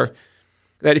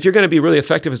that if you're going to be really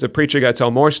effective as a preacher, you got to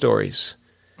tell more stories.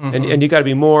 Mm-hmm. And you got to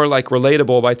be more like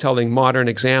relatable by telling modern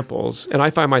examples. And I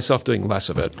find myself doing less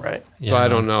of it. Right. So I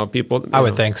don't know. People. I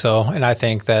would think so. And I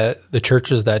think that the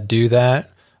churches that do that,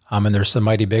 and there's some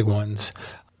mighty big ones,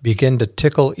 begin to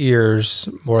tickle ears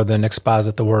more than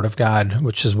exposit the Word of God,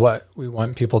 which is what we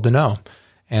want people to know.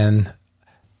 And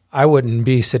I wouldn't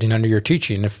be sitting under your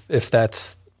teaching if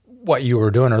that's what you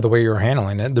were doing or the way you were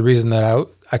handling it. The reason that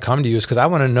I come to you is because I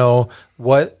want to know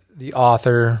what the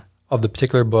author of the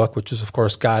particular book, which is, of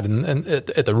course, God and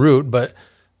at the root, but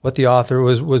what the author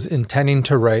was intending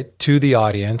to write to the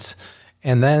audience.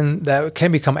 And then that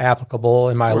can become applicable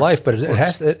in my life, but it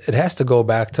has to go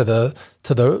back to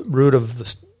the root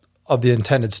of the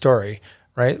intended story,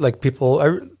 right? Like people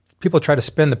try to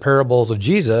spin the parables of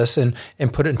Jesus and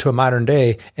put it into a modern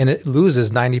day, and it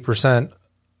loses 90%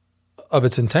 of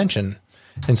its intention.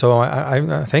 And so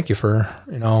I thank you for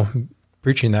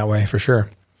preaching that way, for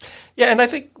sure. Yeah, and I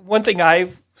think one thing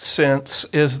I've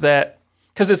sensed is that,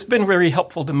 because it's been very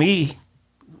helpful to me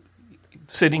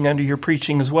sitting under your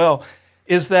preaching as well,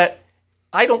 is that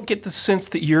I don't get the sense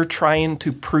that you're trying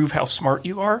to prove how smart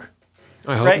you are.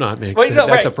 I hope right? not, Mick. Well, no,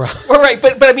 that's right. a problem. Well, right,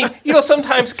 but I mean,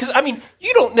 sometimes, because I mean,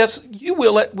 you don't necessarily, you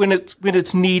will when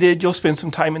it's needed. You'll spend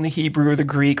some time in the Hebrew or the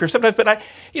Greek, or sometimes. But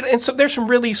and so there's some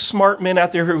really smart men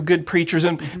out there who are good preachers,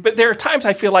 but there are times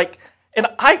I feel like, and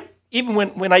I even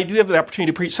when I do have the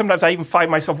opportunity to preach, sometimes I even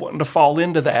find myself wanting to fall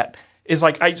into that. Is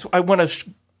like I want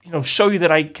to show you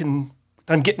that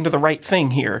I'm getting to the right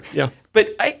thing here. Yeah.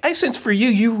 But I sense for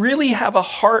you really have a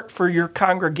heart for your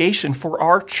congregation, for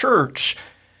our church,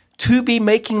 to be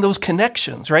making those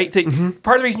connections, right? That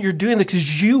part of the reason you're doing that is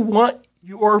because you want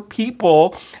your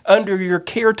people under your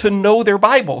care to know their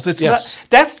Bibles. It's not.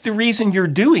 That's the reason you're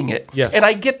doing it. Yes. And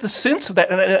I get the sense of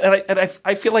that, and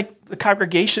I feel like the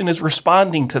congregation is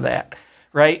responding to that,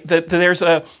 right? That there's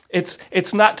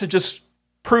it's not to just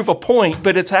prove a point,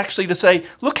 but it's actually to say,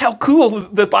 look how cool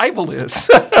the Bible is,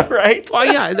 right? Well,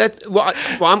 yeah,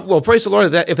 praise the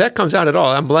Lord. If that comes out at all,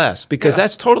 I'm blessed, because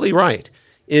that's totally right.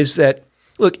 Is that,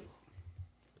 look,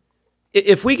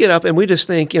 if we get up and we just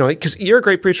think, because you're a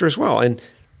great preacher as well, and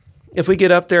if we get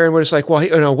up there and we're just like,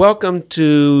 well, welcome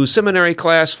to seminary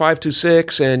class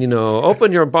 526, and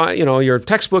open your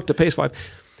textbook to page 5.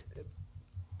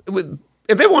 If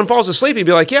everyone falls asleep, you'd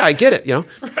be like, yeah, I get it,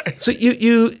 Right. So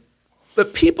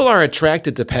but people are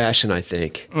attracted to passion, I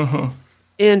think. Mm-hmm.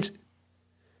 And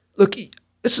look,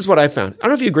 this is what I found. I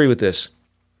don't know if you agree with this.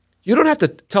 You don't have to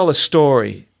tell a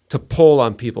story to pull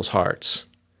on people's hearts.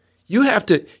 You have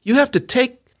to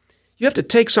take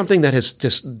something that has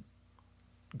just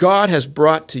God has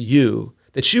brought to you,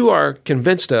 that you are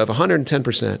convinced of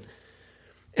 110%,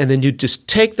 and then you just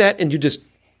take that and you just,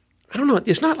 I don't know,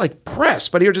 it's not like press,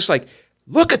 but you're just like,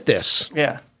 look at this.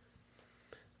 Yeah.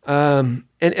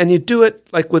 And you do it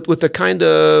like with the kind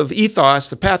of ethos,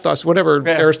 the pathos, whatever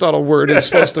Aristotle word is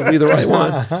supposed to be the right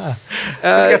one. I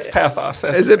guess pathos.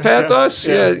 Is it pathos?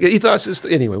 Yeah. Ethos is,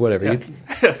 anyway, whatever.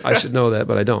 Yeah. I should know that,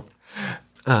 but I don't.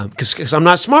 Because I'm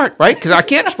not smart, right? Because I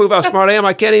can't prove how smart I am.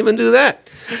 I can't even do that.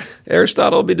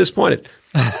 Aristotle will be disappointed.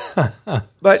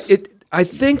 But I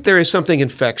think there is something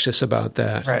infectious about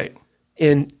that. Right.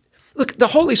 And look, the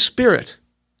Holy Spirit,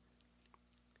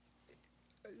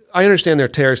 I understand there are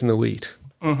tares in the wheat.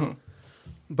 Mm-hmm.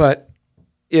 But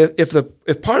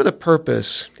if part of the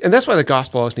purpose, and that's why the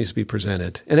gospel always needs to be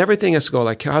presented, and everything has to go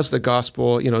like, how's the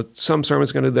gospel? Some sermons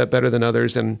are going to do that better than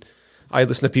others, and I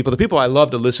listen to people. The people I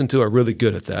love to listen to are really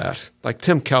good at that. Like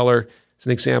Tim Keller is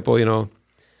an example. He's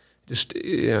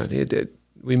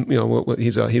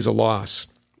a loss,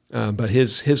 but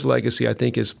his legacy, I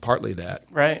think, is partly that.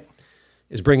 Right.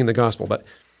 is bringing the gospel, but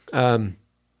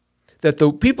that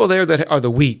the people there that are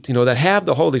the wheat, that have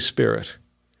the Holy Spirit,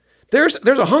 there's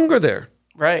a hunger there.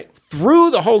 Right. Through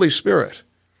the Holy Spirit.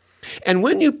 And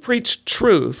when you preach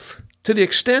truth to the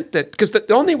extent that, because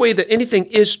the only way that anything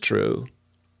is true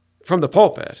from the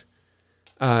pulpit,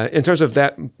 in terms of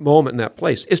that moment in that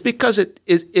place, is because it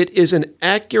is an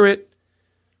accurate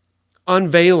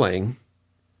unveiling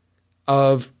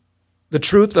of the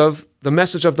truth of the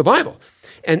message of the Bible.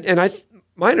 And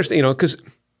my understanding, because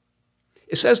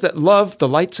it says that love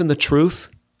delights in the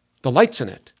truth, delights in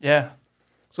it. Yeah.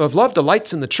 So if love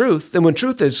delights in the truth, then when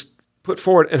truth is put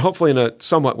forward, and hopefully in a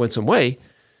somewhat winsome way,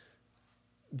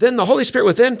 then the Holy Spirit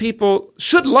within people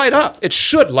should light up. It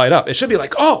should light up. It should be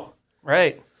like, oh.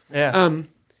 Right. Yeah.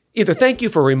 Either thank you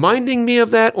for reminding me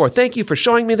of that, or thank you for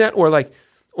showing me that, or like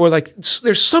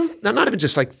there's some, not even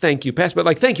just like thank you, Pastor, but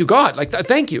like thank you, God, like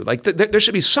thank you. Like there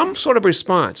should be some sort of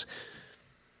response.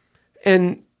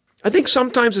 And I think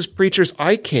sometimes as preachers,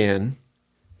 I can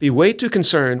be way too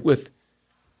concerned with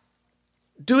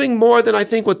doing more than I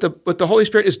think what the Holy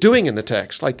Spirit is doing in the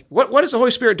text. Like, what is the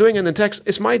Holy Spirit doing in the text?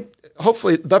 It's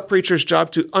hopefully the preacher's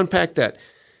job to unpack that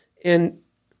and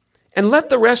let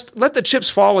the chips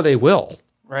fall where they will.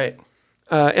 Right.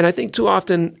 And I think too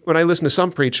often when I listen to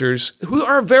some preachers who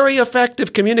are very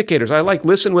effective communicators, I like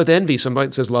listen with envy.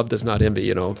 Somebody says love does not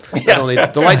envy, not only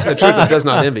delights in the truth, but does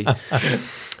not envy.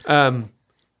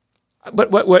 But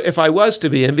what if I was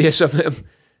to be envious of them?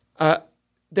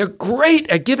 They're great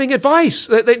at giving advice.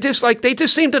 They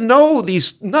just seem to know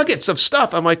these nuggets of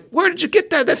stuff. I'm like, where did you get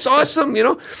that? That's awesome,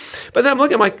 But then I'm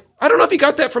looking, I'm like, I don't know if you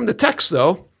got that from the text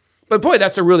though. But boy,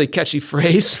 that's a really catchy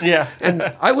phrase. Yeah. And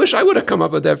I wish I would have come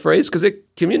up with that phrase because it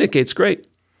communicates great.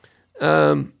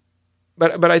 But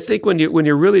I think when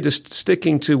you're really just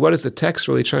sticking to what is the text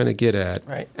really trying to get at,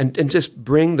 right, and just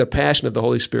bring the passion of the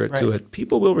Holy Spirit right to it,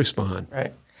 people will respond.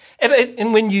 Right.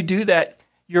 And when you do that,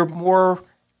 you're more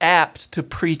apt to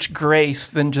preach grace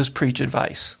than just preach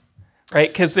advice, right?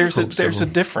 Because there's a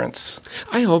difference.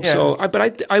 I hope so.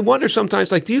 But I wonder sometimes,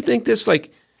 do you think this,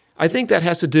 I think that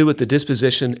has to do with the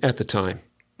disposition at the time.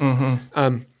 Mm-hmm.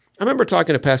 I remember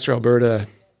talking to Pastor Alberta,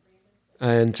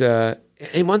 and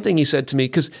one thing he said to me,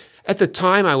 because at the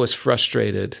time I was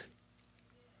frustrated,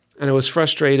 and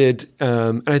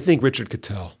I think Richard could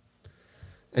tell.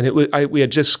 And we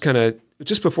had just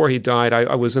just before he died,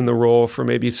 I was in the role for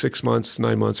maybe 6 months,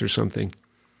 9 months or something.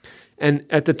 And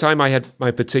at the time I had my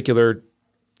particular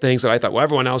things that I thought, well,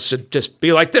 everyone else should just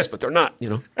be like this, but they're not,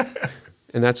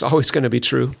 And that's always going to be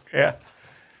true. Yeah.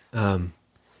 And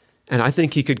I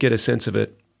think he could get a sense of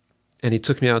it. And he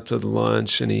took me out to the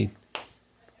lunch, and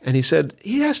he said,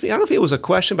 he asked me, I don't know if it was a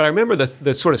question, but I remember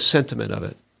the sort of sentiment of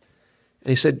it. And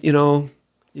he said, you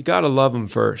got to love them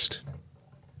first.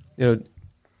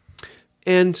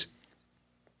 And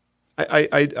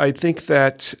I think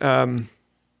that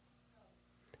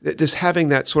just having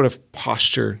that sort of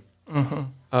posture mm-hmm.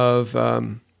 of,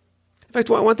 in fact,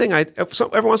 one thing every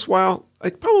once in a while,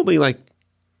 probably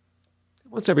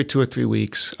once every 2 or 3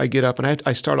 weeks, I get up and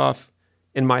I start off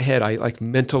in my head. I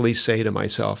mentally say to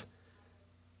myself,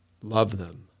 "Love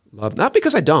them, not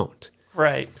because I don't,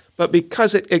 right, but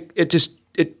because it just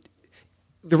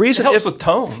the reason it helps with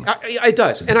tone. It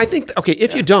does, and I think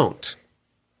if you don't,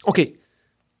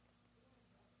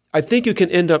 I think you can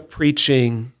end up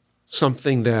preaching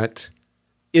something that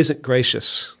isn't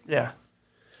gracious. Yeah.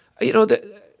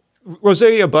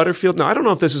 Rosaria Butterfield, now I don't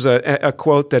know if this is a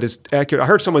quote that is accurate. I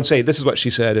heard someone say this is what she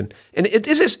said, and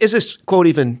is this quote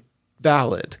even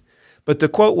valid? But the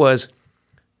quote was,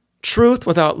 "Truth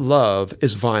without love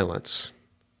is violence."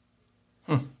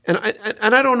 And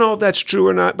I don't know if that's true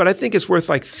or not, but I think it's worth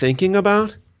thinking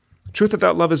about. Truth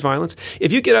without love is violence.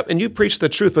 If you get up and you preach the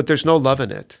truth, but there's no love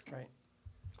in it, right,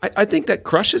 I think that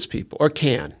crushes people, or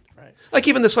can. Right. Like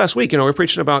even this last week, we're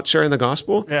preaching about sharing the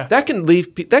gospel. Yeah. That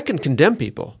can condemn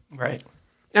people. Right.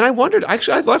 And I wondered,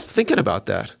 actually, I left thinking about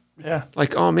that. Yeah.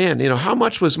 Oh man, how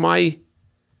much was my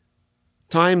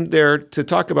time there to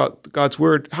talk about God's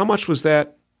word? How much was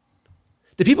that?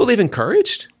 Did people leave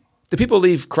encouraged? Did people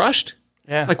leave crushed?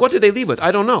 Yeah. What did they leave with?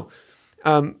 I don't know.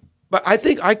 But I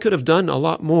think I could have done a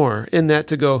lot more in that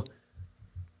to go,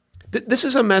 this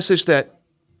is a message that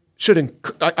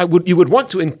you would want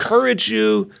to encourage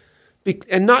you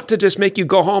and not to just make you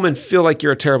go home and feel like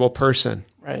you're a terrible person.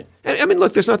 Right. And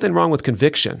look, there's nothing wrong with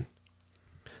conviction.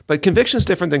 But conviction is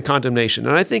different than condemnation.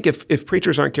 And I think if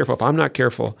preachers aren't careful, if I'm not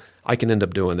careful, I can end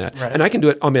up doing that. Right. And I can do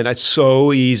it. Oh, man, that's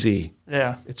so easy.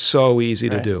 Yeah. It's so easy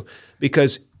to do.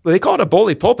 Because they call it a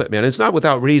bully pulpit, man. It's not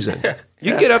without reason.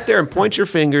 You can get up there and point your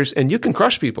fingers, and you can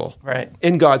crush people right,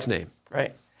 in God's name.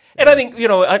 Right. And I think,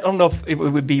 I don't know if it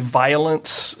would be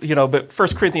violence, but 1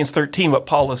 Corinthians 13, what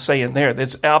Paul is saying there,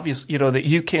 that's obvious, that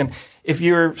you can, if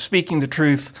you're speaking the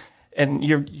truth and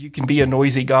you can be a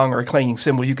noisy gong or a clanging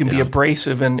cymbal, you can be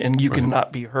abrasive and you can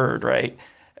not be heard, right?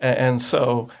 And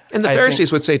so... And the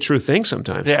Pharisees would say true things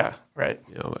sometimes. Yeah, right.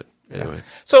 But anyway.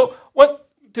 So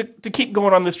to keep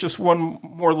going on this just one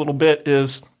more little bit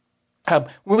is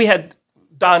when we had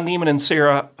Don Neiman and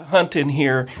Sarah Hunt in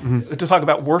here to talk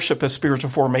about worship as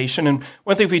spiritual formation. And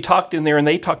one thing we talked in there, and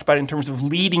they talked about in terms of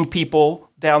leading people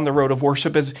down the road of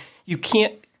worship, is you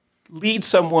can't lead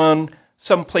someone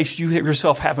someplace you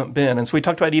yourself haven't been. And so we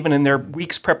talked about even in their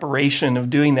week's preparation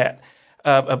of doing that,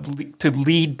 to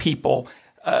lead people.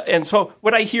 And so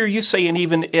what I hear you saying,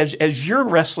 even as you're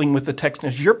wrestling with the text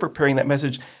and as you're preparing that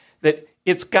message, that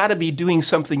it's got to be doing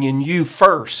something in you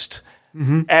first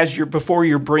before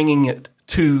you're bringing it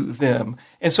to them.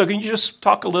 And so can you just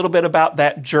talk a little bit about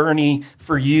that journey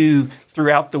for you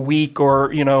throughout the week,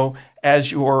 or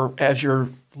as you're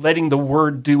letting the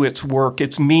word do its work,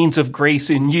 its means of grace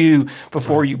in you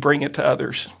before you bring it to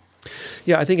others?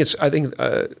 Yeah, I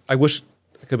wish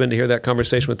I could have been to hear that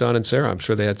conversation with Don and Sarah. I'm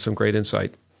sure they had some great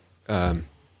insight. I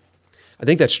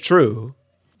think that's true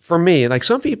for me. Like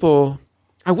some people,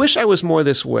 I wish I was more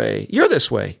this way. You're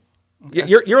this way. Okay.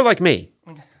 You're like me.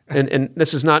 And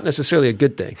this is not necessarily a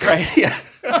good thing. Right, yeah.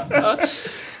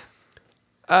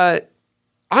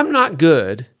 I'm not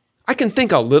good. I can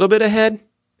think a little bit ahead,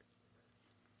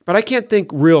 but I can't think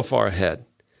real far ahead.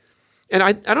 And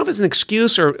I don't know if it's an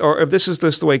excuse or if this is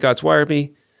just the way God's wired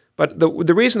me, but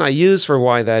the reason I use for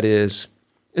why that is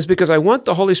because I want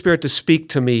the Holy Spirit to speak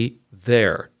to me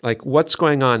there, like what's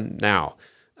going on now.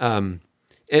 I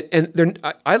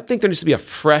think there needs to be a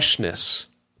freshness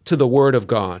to the Word of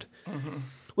God.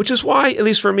 Which is why, at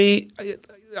least for me,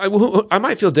 I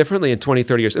might feel differently in 20,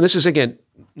 30 years. And this is, again,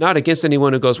 not against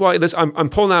anyone who goes, well, I'm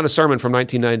pulling out a sermon from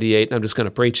 1998 and I'm just going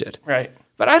to preach it. Right.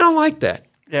 But I don't like that.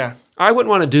 Yeah. I wouldn't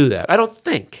want to do that. I don't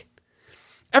think.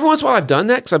 Every once in a while I've done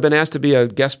that because I've been asked to be a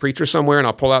guest preacher somewhere and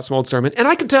I'll pull out some old sermon. And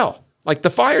I can tell, like,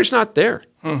 the fire's not there.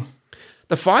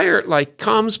 The fire, like,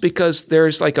 comes because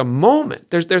there's, like, a moment.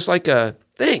 There's like, a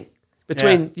thing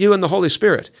between you and the Holy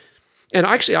Spirit. And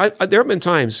actually, there have been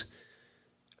times...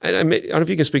 And I don't know if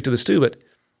you can speak to this too, but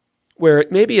where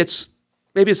maybe it's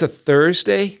a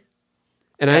Thursday,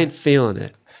 and I ain't feeling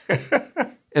it.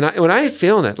 And when I ain't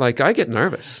feeling it, like I get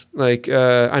nervous. Like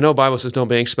I know Bible says don't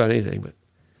be anxious about anything, but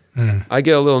I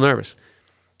get a little nervous.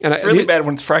 And it's really bad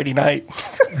when it's Friday night.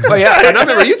 Well, yeah, and I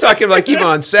remember you talking like even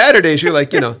on Saturdays, you're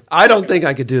like, I don't think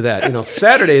I could do that.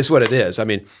 Saturday is what it is. I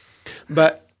mean,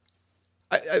 but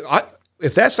I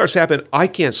if that starts happening, I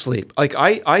can't sleep. Like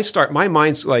I start, my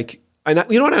mind's like. And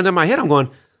you know what? In my head, I'm going,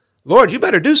 Lord, you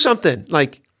better do something.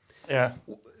 Like,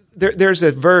 there's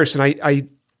a verse, and I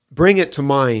bring it to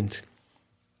mind.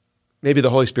 Maybe the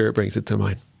Holy Spirit brings it to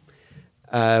mind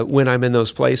when I'm in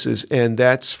those places, and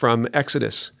that's from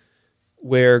Exodus,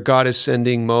 where God is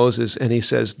sending Moses, and he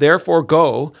says, therefore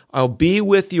go, I'll be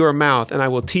with your mouth, and I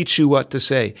will teach you what to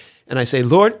say. And I say,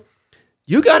 Lord,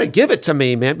 you got to give it to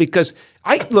me, man, because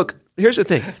look, here's the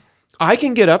thing. I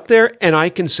can get up there, and I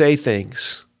can say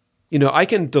things. I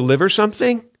can deliver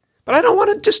something, but I don't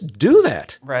want to just do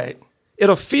that. Right.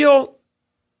 It'll feel,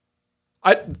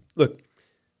 look,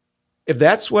 if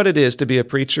that's what it is to be a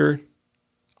preacher,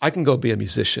 I can go be a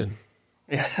musician.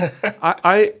 Yeah.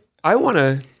 I want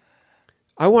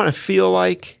to feel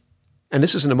like, and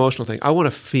this is an emotional thing, I want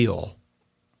to feel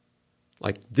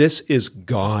like this is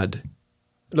God.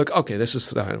 Look, okay, it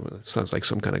sounds like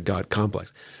some kind of God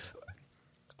complex.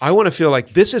 I want to feel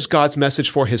like this is God's message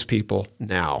for his people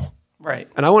now. Right.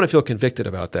 And I want to feel convicted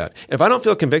about that. If I don't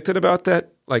feel convicted about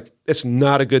that, like, it's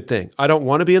not a good thing. I don't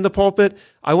want to be in the pulpit.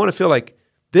 I want to feel like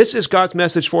this is God's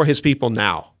message for his people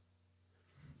now.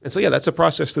 And so, that's a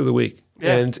process through the week.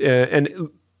 Yeah. And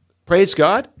praise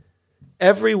God,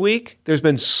 every week there's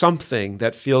been something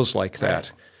that feels like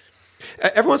that.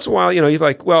 Right. Every once in a while, you're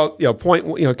like, well,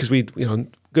 point, because we,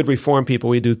 good Reformed people,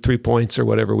 we do 3 points or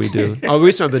whatever we do.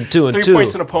 Recently I've been 2 and 2. 3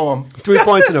 points in a poem. 3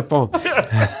 points in a poem.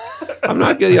 I'm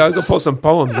not good. I'll go pull some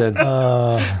poems in.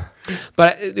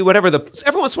 But whatever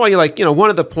every once in a while, you're like, one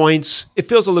of the points, it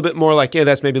feels a little bit more like,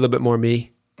 that's maybe a little bit more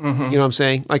me. Mm-hmm. You know what I'm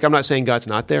saying? Like, I'm not saying God's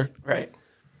not there. Right.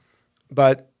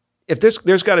 But if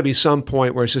there's got to be some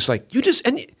point where it's just like,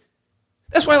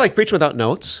 that's why I like preaching without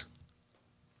notes,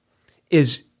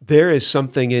 there is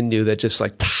something in you that just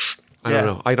like, I don't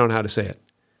know. I don't know how to say it.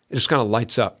 It just kind of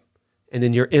lights up. And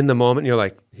then you're in the moment and you're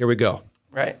like, here we go.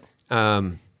 Right.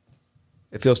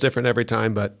 It feels different every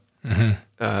time, but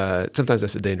sometimes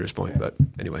that's a dangerous point. But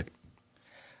anyway.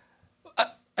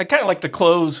 I kind of like to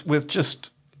close with just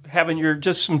having your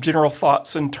just some general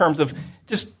thoughts in terms of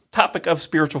just topic of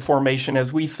spiritual formation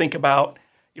as we think about.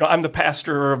 I'm the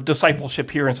pastor of discipleship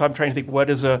here, and so I'm trying to think one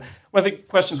of the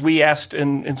questions we asked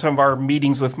in some of our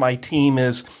meetings with my team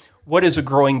is, what is a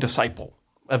growing disciple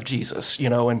of Jesus?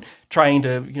 And trying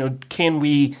to, can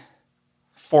we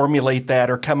formulate that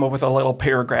or come up with a little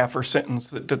paragraph or sentence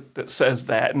that says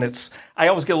that? And I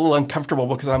always get a little uncomfortable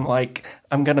because I'm like,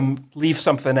 I'm going to leave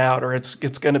something out or it's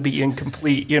going to be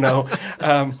incomplete,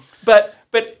 But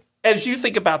as you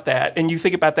think about that and you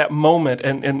think about that moment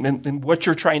and what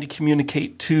you're trying to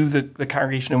communicate to the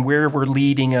congregation and where we're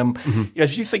leading them,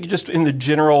 as you think just in the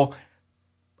general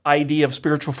idea of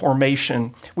spiritual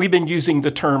formation, we've been using the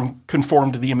term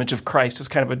conform to the image of Christ as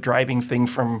kind of a driving thing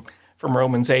from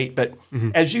Romans 8. But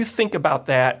as you think about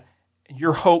that,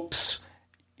 your hopes,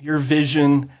 your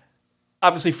vision,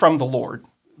 obviously from the Lord,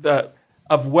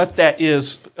 of what that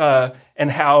is and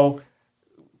how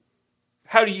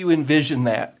do you envision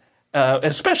that?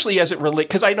 Especially as it relates,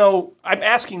 because I know I'm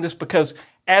asking this because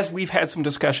as we've had some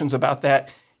discussions about that,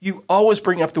 you always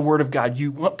bring up the Word of God.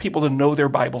 You want people to know their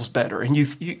Bibles better, and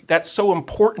that's so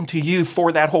important to you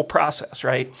for that whole process,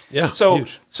 right? Yeah. So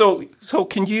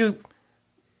can you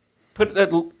put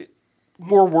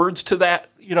more words to that?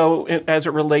 As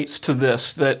it relates to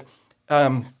this, that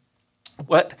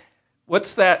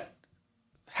what's that?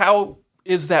 How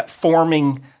is that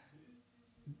forming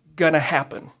going to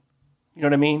happen? You know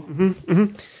what I mean? Mm-hmm,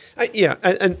 mm-hmm.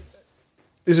 And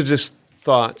these are just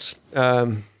thoughts.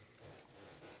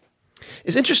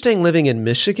 It's interesting living in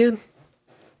Michigan,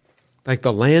 like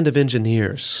the land of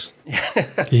engineers.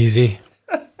 Easy.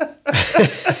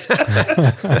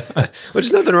 Which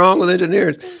is nothing wrong with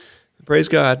engineers. Praise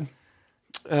God.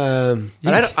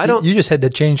 I don't. You just had to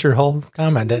change your whole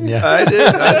comment, didn't you? I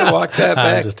did. I had to walk that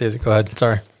back. Go ahead.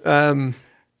 Sorry.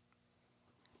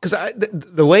 Because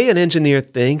the way an engineer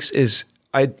thinks is,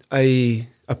 I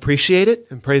appreciate it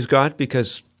and praise God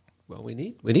because, well, we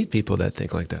need people that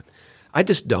think like that. I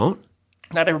just don't.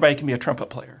 Not everybody can be a trumpet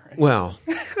player, right? Well,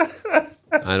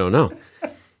 I don't know.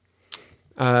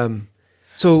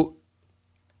 So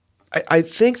I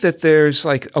think that there's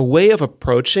like a way of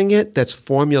approaching it that's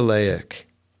formulaic.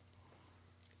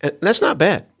 And that's not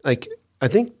bad. Like, I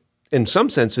think in some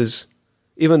senses,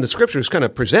 even the scriptures kind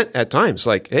of present at times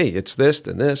like, hey, it's this,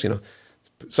 then this,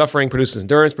 suffering produces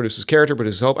endurance, produces character,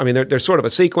 produces hope. I mean, there's sort of a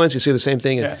sequence. You see the same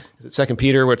thing in 2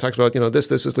 Peter where it talks about,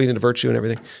 this is leading to virtue and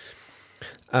everything.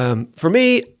 For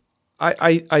me,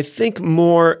 I think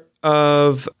more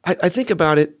of, I think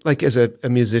about it like as a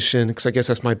musician, because I guess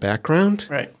that's my background.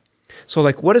 Right. So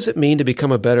like, what does it mean to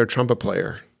become a better trumpet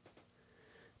player?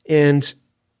 And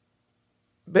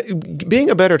being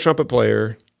a better trumpet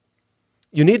player,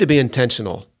 you need to be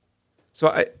intentional.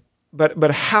 So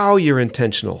but how you're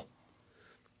intentional.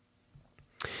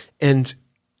 And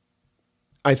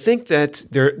I think that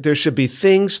there should be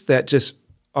things that just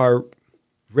are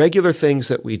regular things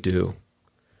that we do.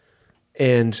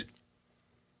 And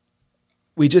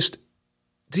we just,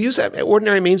 to use that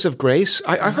ordinary means of grace,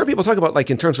 I've heard people talk about like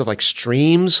in terms of like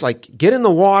streams, like get in the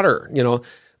water,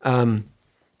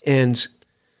 and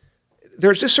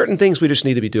there's just certain things we just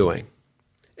need to be doing.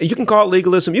 You can call it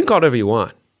legalism. You can call it whatever you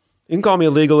want. You can call me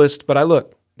a legalist, but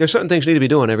there's certain things you need to be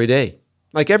doing every day.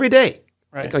 Like every day.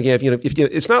 Right. Like, if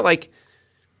it's not like,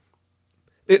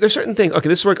 there's certain things, okay,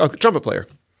 this is where a trumpet player.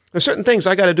 There's certain things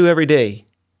I got to do every day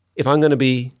if I'm going to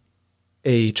be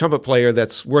a trumpet player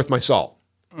that's worth my salt,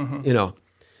 And,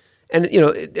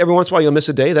 every once in a while you'll miss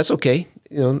a day. That's okay.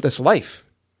 That's life.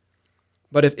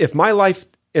 But if my life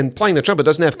in playing the trumpet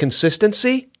doesn't have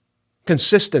consistency,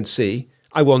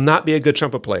 I will not be a good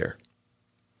trumpet player.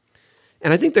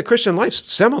 And I think the Christian life's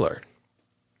similar.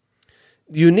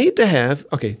 You need to have,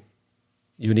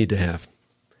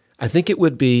 I think it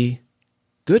would be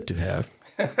good to have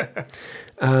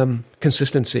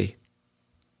consistency.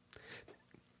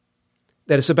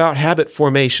 That it's about habit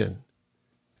formation.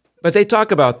 But they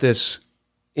talk about this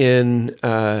in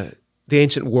the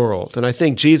ancient world. And I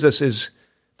think Jesus is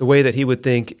the way that he would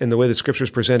think and the way the scriptures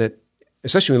present it,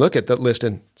 especially when we look at that list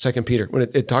in 2 Peter, when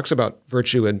it talks about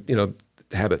virtue and,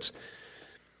 habits.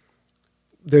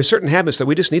 There's certain habits that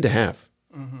we just need to have.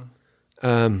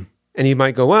 Mm-hmm. And you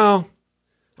might go, well,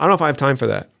 I don't know if I have time for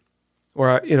that.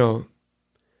 Or,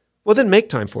 well, then make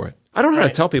time for it. I don't know how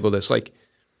to tell people this. Like,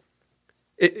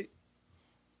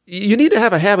 you need to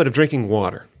have a habit of drinking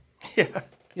water. Yeah.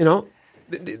 Well,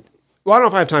 I don't know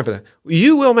if I have time for that.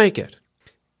 You will make it.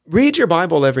 Read your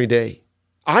Bible every day.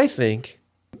 I think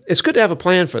it's good to have a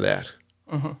plan for that.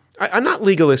 Mm-hmm. I'm not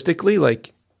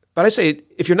legalistically but I say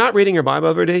if you're not reading your Bible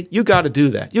every day, you got to do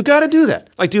that. You got to do that.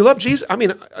 Like, do you love Jesus? I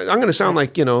mean, I'm going to sound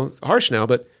like harsh now,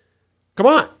 but Come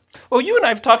on. Well, you and I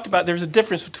have talked about there's a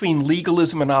difference between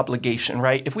legalism and obligation,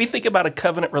 right? If we think about a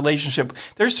covenant relationship,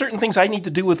 there's certain things I need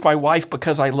to do with my wife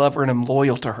because I love her and am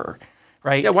loyal to her,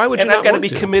 right? Yeah, why would you and not I've got to want be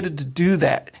to? committed to do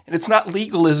that. And it's not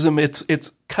legalism,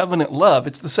 it's covenant love.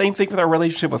 It's the same thing with our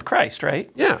relationship with Christ, right?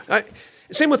 Yeah.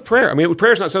 Same with prayer. I mean,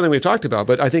 prayer is not something we've talked about,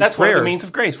 but I think That's prayer, one of the means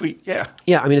of grace. Yeah.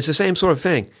 I mean, it's the same sort of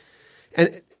thing.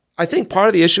 And I think part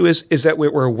of the issue is that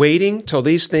we're waiting till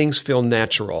these things feel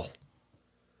natural.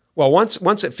 Well,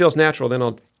 once it feels natural, then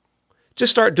I'll just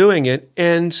start doing it.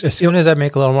 And As soon as I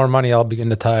make a little more money, I'll begin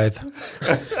to tithe.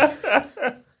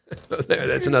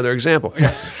 that's another example.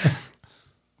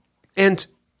 And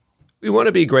we want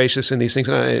to be gracious in these things,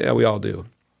 and we all do.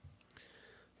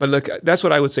 But look, that's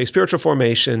what I would say. Spiritual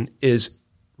formation is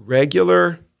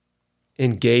regular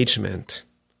engagement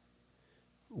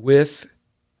with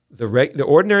the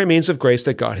ordinary means of grace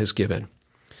that God has given.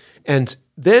 And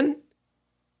then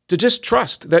to just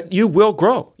trust that you will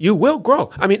grow. You will grow.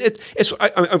 I mean, as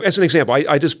an example,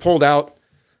 I just pulled out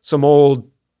some old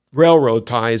railroad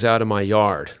ties out of my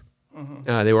yard.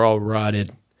 Mm-hmm. They were all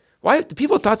rotted. Why?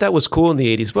 People thought that was cool in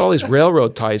the 80s, put all these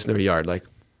railroad ties in their yard. Like,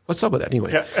 what's up with that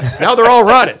anyway? Yeah. Now they're all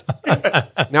rotted.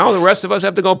 Now the rest of us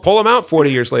have to go pull them out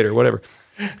 40 years later, whatever.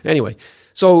 Anyway,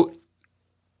 so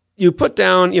you pull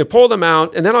them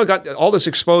out, and then I got all this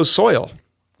exposed soil.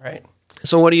 Right.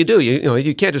 So what do?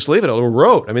 You can't just leave it a little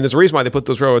road. I mean, there's a reason why they put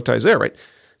those railroad ties there, right?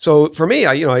 So for me,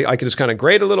 I could just kind of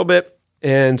grade a little bit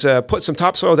and put some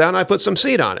topsoil down, and I put some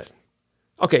seed on it.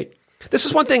 Okay, this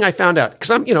is one thing I found out, because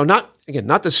I'm,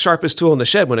 not the sharpest tool in the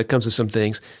shed when it comes to some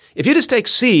things. If you just take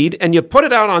seed and you put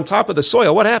it out on top of the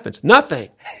soil, what happens? Nothing.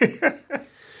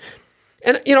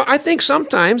 And, I think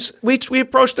sometimes we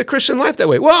approach the Christian life that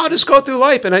way. Well, I'll just go through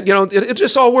life and, it'll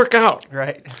just all work out.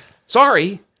 Right.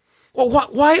 Sorry. Well,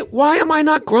 why am I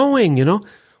not growing,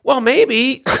 Well,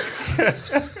 maybe.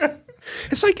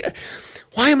 It's like,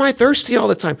 why am I thirsty all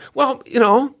the time? Well,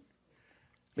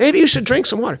 maybe you should drink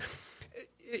some water.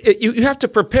 You have to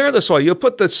prepare the soil. You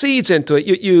put the seeds into it.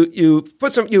 You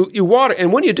put some. You water,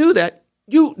 and when you do that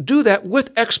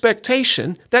with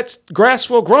expectation that grass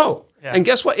will grow. Yeah. And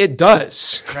guess what? It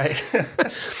does. Right.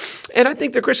 And I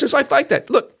think the Christian's life like that.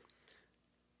 Look,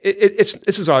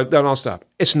 then I'll stop.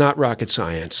 It's not rocket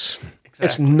science. Exactly.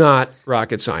 It's not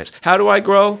rocket science. How do I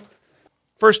grow?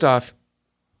 First off,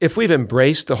 if we've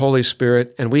embraced the Holy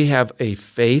Spirit and we have a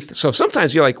faith, so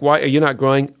sometimes you're like, why are you not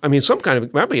growing? I mean,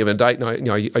 maybe even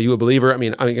are you a believer? I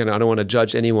mean, again, I don't want to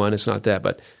judge anyone. It's not that,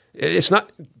 but it's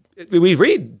not. We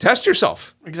read, test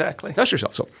yourself. Exactly. Test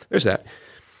yourself. So there's that.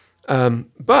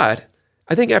 But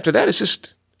I think after that, it's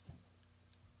just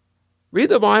read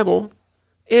the Bible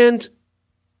and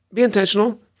be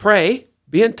intentional. Pray.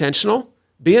 Be intentional.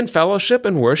 Be in fellowship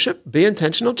and worship. Be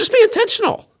intentional. Just be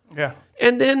intentional. Yeah.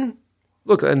 And then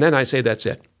look, and then I say that's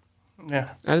it. Yeah.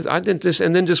 I didn't just,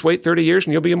 and then just wait 30 years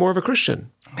and you'll be more of a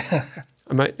Christian.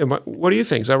 What do you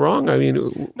think? Is that wrong? I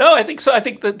mean, no, I think so. I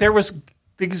think that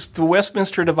the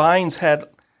Westminster Divines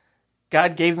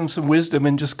God gave them some wisdom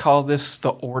and just called this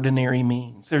the ordinary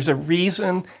means. There's a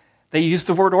reason they use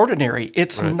the word ordinary.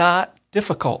 It's not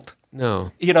difficult.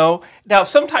 No. Now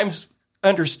sometimes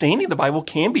understanding the Bible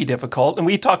can be difficult. And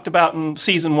we talked about in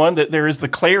season 1 that there is the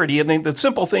clarity and the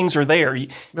simple things are there.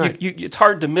 It's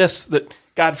hard to miss that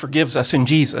God forgives us in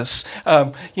Jesus.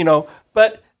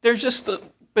 But there's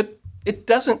but it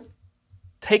doesn't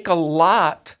take a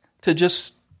lot to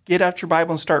just get out your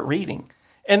Bible and start reading.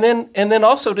 And then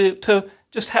also to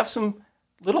just have some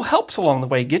little helps along the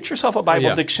way. Get yourself a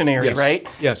Bible dictionary, yes. right?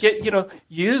 Yes.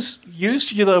 Use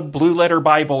the Blue Letter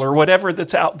Bible or whatever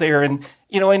that's out there, and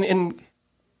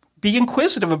be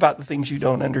inquisitive about the things you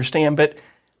don't understand. But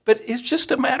it's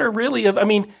just a matter really of,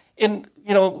 when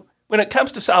it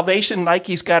comes to salvation,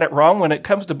 Nike's got it wrong. When it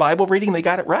comes to Bible reading, they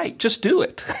got it right. Just do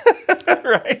it,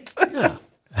 right?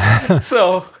 Yeah.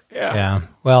 So. Yeah. Yeah.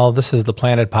 Well, this is the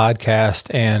Planted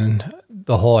Podcast, and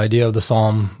the whole idea of the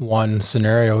Psalm 1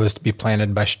 scenario is to be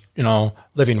planted by,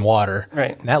 living water.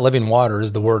 Right. And that living water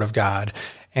is the Word of God.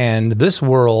 And this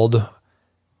world,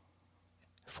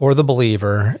 for the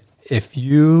believer, if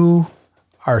you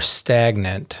are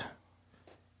stagnant,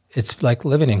 it's like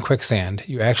living in quicksand.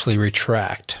 You actually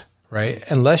retract, right?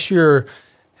 Unless you're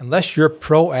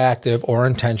proactive or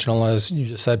intentional, as you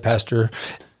just said, Pastor.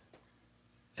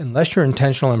 Unless you're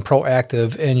intentional and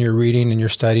proactive in your reading and your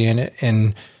studying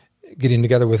and getting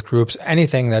together with groups,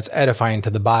 anything that's edifying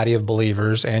to the body of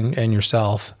believers and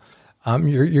yourself,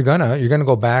 you're gonna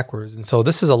go backwards. And so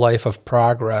this is a life of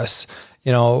progress.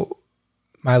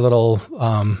 My little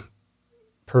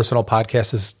personal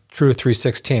podcast is True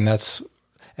 316.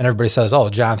 And everybody says, oh,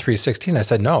 John 3:16. I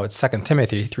said, no, it's 2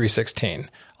 Timothy 3:16.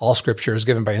 All scripture is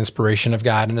given by inspiration of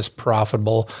God and is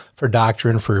profitable for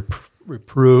doctrine, for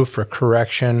reproof, for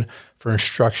correction, for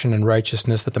instruction in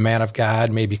righteousness, that the man of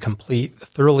God may be complete,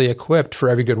 thoroughly equipped for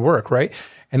every good work, right?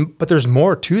 But there's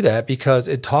more to that, because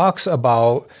it talks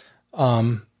about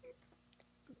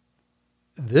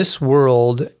this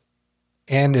world,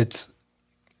 and it's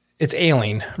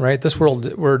alien, right? This world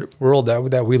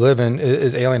that we live in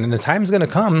is alien, and the time is going to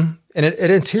come, and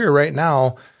it's here right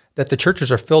now, that the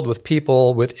churches are filled with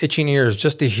people with itching ears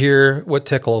just to hear what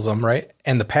tickles them, right?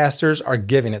 And the pastors are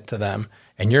giving it to them,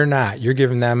 and you're not. You're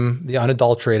giving them the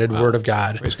unadulterated Word of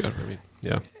God. Praise God for me.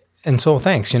 Yeah. And so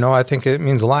thanks. I think it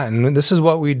means a lot. And this is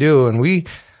what we do. And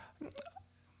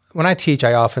when I teach,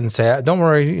 I often say, don't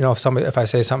worry, if I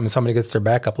say something, somebody gets their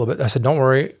back up a little bit. I said, don't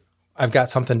worry, I've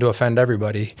got something to offend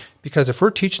everybody. Because if we're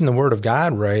teaching the Word of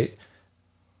God right,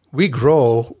 we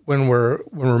grow when we're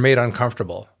made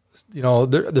uncomfortable.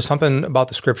 There's something about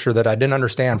the scripture that I didn't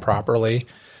understand properly.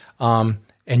 And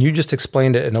you just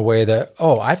explained it in a way that,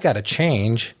 I've got to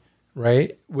change,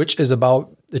 right? Which is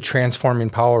about the transforming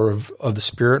power of the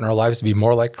Spirit in our lives to be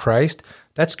more like Christ.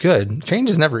 That's good. Change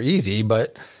is never easy,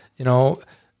 but,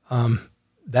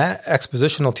 that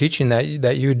expositional teaching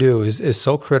that you do is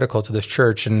so critical to this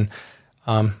church. And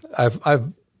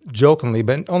I've jokingly,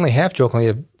 but only half jokingly,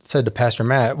 have said to Pastor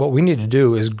Matt, what we need to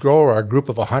do is grow our group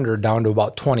of 100 down to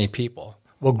about 20 people.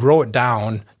 We'll grow it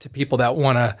down to people that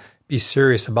want to be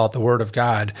serious about the Word of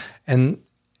God. And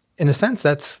in a sense,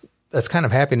 that's kind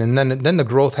of happening. And then the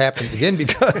growth happens again,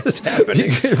 because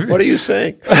What are you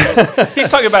saying? He's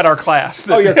talking about our class.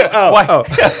 Talking about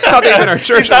our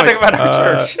church. He's talking about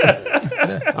our church.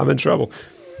 I'm in trouble.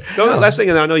 The last thing,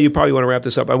 and I know you probably want to wrap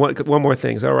this up. I want one more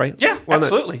thing. Is that all right? Yeah,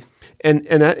 absolutely. And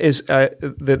that is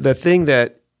the thing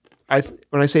that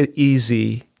when I say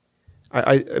easy,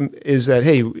 is that,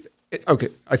 hey, okay,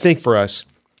 I think for us,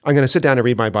 I'm going to sit down and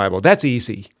read my Bible. That's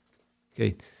easy.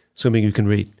 Okay, assuming you can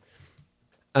read.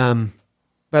 But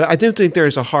I do think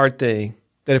there's a hard thing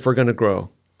that if we're going to grow,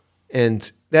 and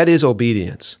that is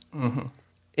obedience. Mm-hmm.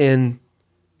 And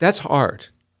that's hard.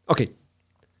 Okay.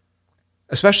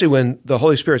 Especially when the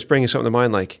Holy Spirit's bringing something to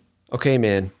mind like, okay,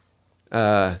 man,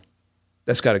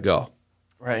 that's got to go.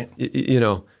 Right.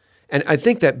 And I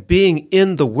think that being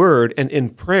in the Word and in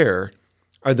prayer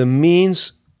are the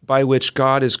means by which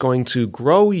God is going to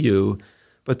grow you.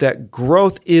 But that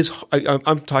growth is,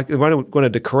 I'm talking, when I'm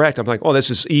going to correct, I'm like, this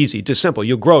is easy, just simple.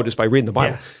 You'll grow just by reading the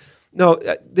Bible. Yeah. No,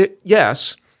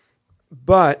 yes,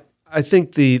 but I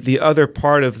think the other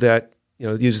part of that,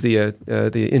 use the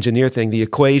engineer thing, the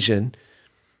equation,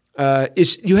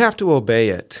 is you have to obey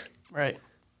it. Right.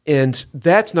 And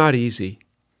that's not easy.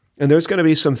 And there's going to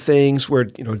be some things where,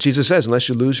 Jesus says, unless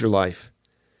you lose your life.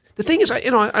 The thing is, I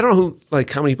don't know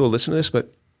how many people listen to this,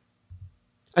 but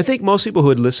I think most people who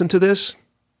would listen to this,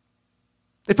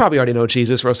 they probably already know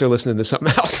Jesus, or else they're listening to something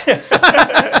else.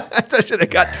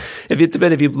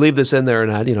 If you leave this in there or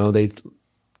not, they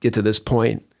get to this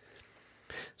point.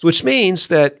 Which means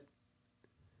that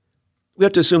we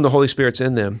have to assume the Holy Spirit's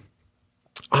in them.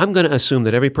 I'm going to assume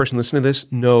that every person listening to this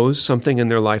knows something in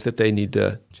their life that they need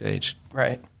to change.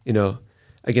 Right.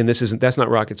 Again, that's not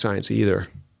rocket science either.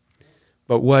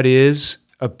 But what is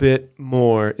a bit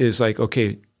more is like,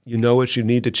 okay, you know what you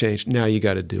need to change. Now you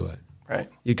got to do it. Right.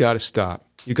 You got to stop.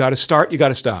 You got to start. You got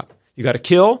to stop. You got to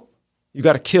kill. You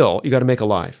got to kill. You got to make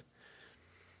alive.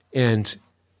 And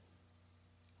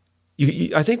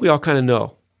I think we all kind of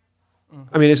know.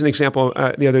 I mean, as an example,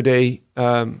 the other day, you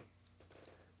know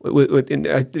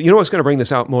what's going to bring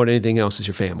this out more than anything else is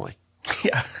your family.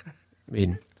 Yeah. I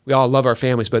mean, we all love our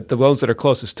families, but the ones that are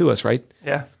closest to us, right?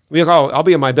 Yeah. I'll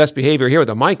be in my best behavior here with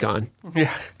a mic on.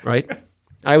 Yeah. Right?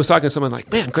 I was talking to someone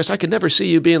like, man, Chris, I could never see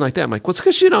you being like that. I'm like, well, it's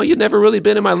because, you've never really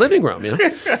been in my living room,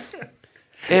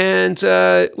 And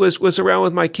was around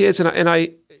with my kids, and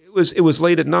it was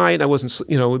late at night. I wasn't,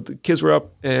 the kids were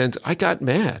up, and I got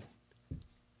mad.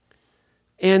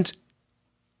 And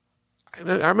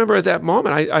I remember at that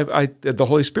moment, the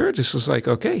Holy Spirit just was like,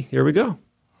 okay, here we go.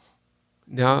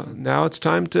 Now it's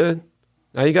time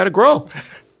now you got to grow.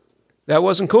 That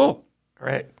wasn't cool.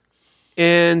 Right.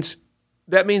 And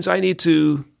that means I need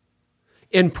to,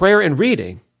 in prayer and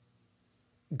reading,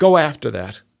 go after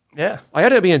that. Yeah. I got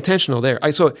to be intentional there.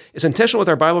 So it's intentional with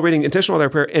our Bible reading, intentional with our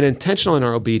prayer, and intentional in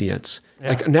our obedience. Yeah.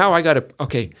 Like now I got to,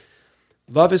 okay,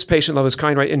 love is patient, love is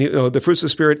kind, right? And the fruits of the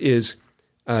Spirit is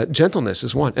gentleness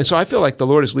is one. And so I feel like the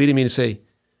Lord is leading me to say,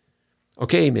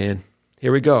 okay, man,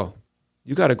 here we go.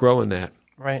 You got to grow in that.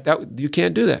 Right. You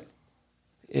can't do that.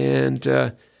 And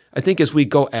I think as we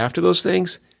go after those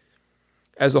things,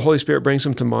 as the Holy Spirit brings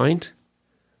them to mind,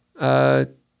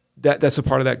 that's a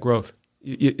part of that growth.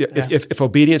 If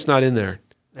obedience not in there,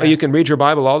 you can read your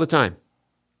Bible all the time.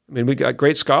 I mean, we got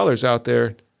great scholars out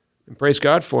there, and praise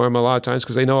God for them a lot of times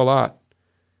because they know a lot.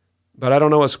 But I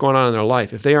don't know what's going on in their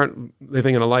life. If they aren't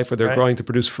living in a life where they're growing to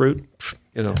produce fruit,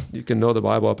 you can know the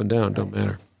Bible up and down. Don't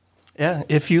matter. Yeah,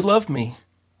 if you love me,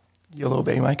 you'll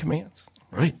obey my commands.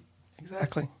 Right.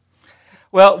 Exactly.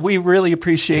 Well, we really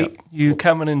appreciate you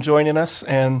coming and joining us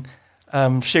and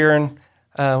sharing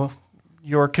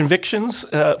your convictions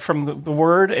from the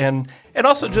Word and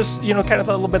also just, kind of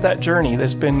a little bit of that journey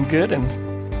that's been good. And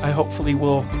I hopefully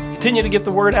will continue to get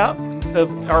the Word out to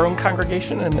our own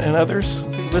congregation and others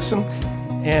to listen.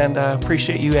 And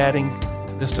appreciate you adding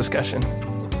to this discussion.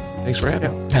 Thanks for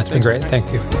having me. That's been great. Thank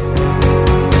you.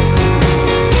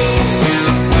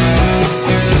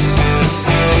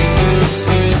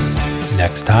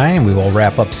 Next time, we will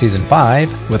wrap up Season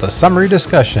 5 with a summary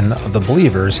discussion of the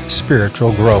believer's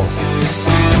spiritual growth.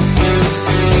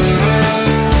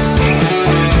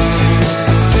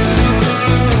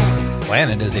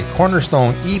 Planet is a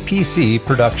Cornerstone EPC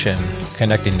production,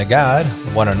 connecting to God,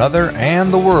 one another,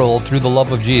 and the world through the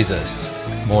love of Jesus.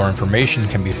 More information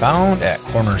can be found at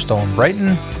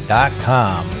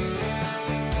cornerstonebrighton.com.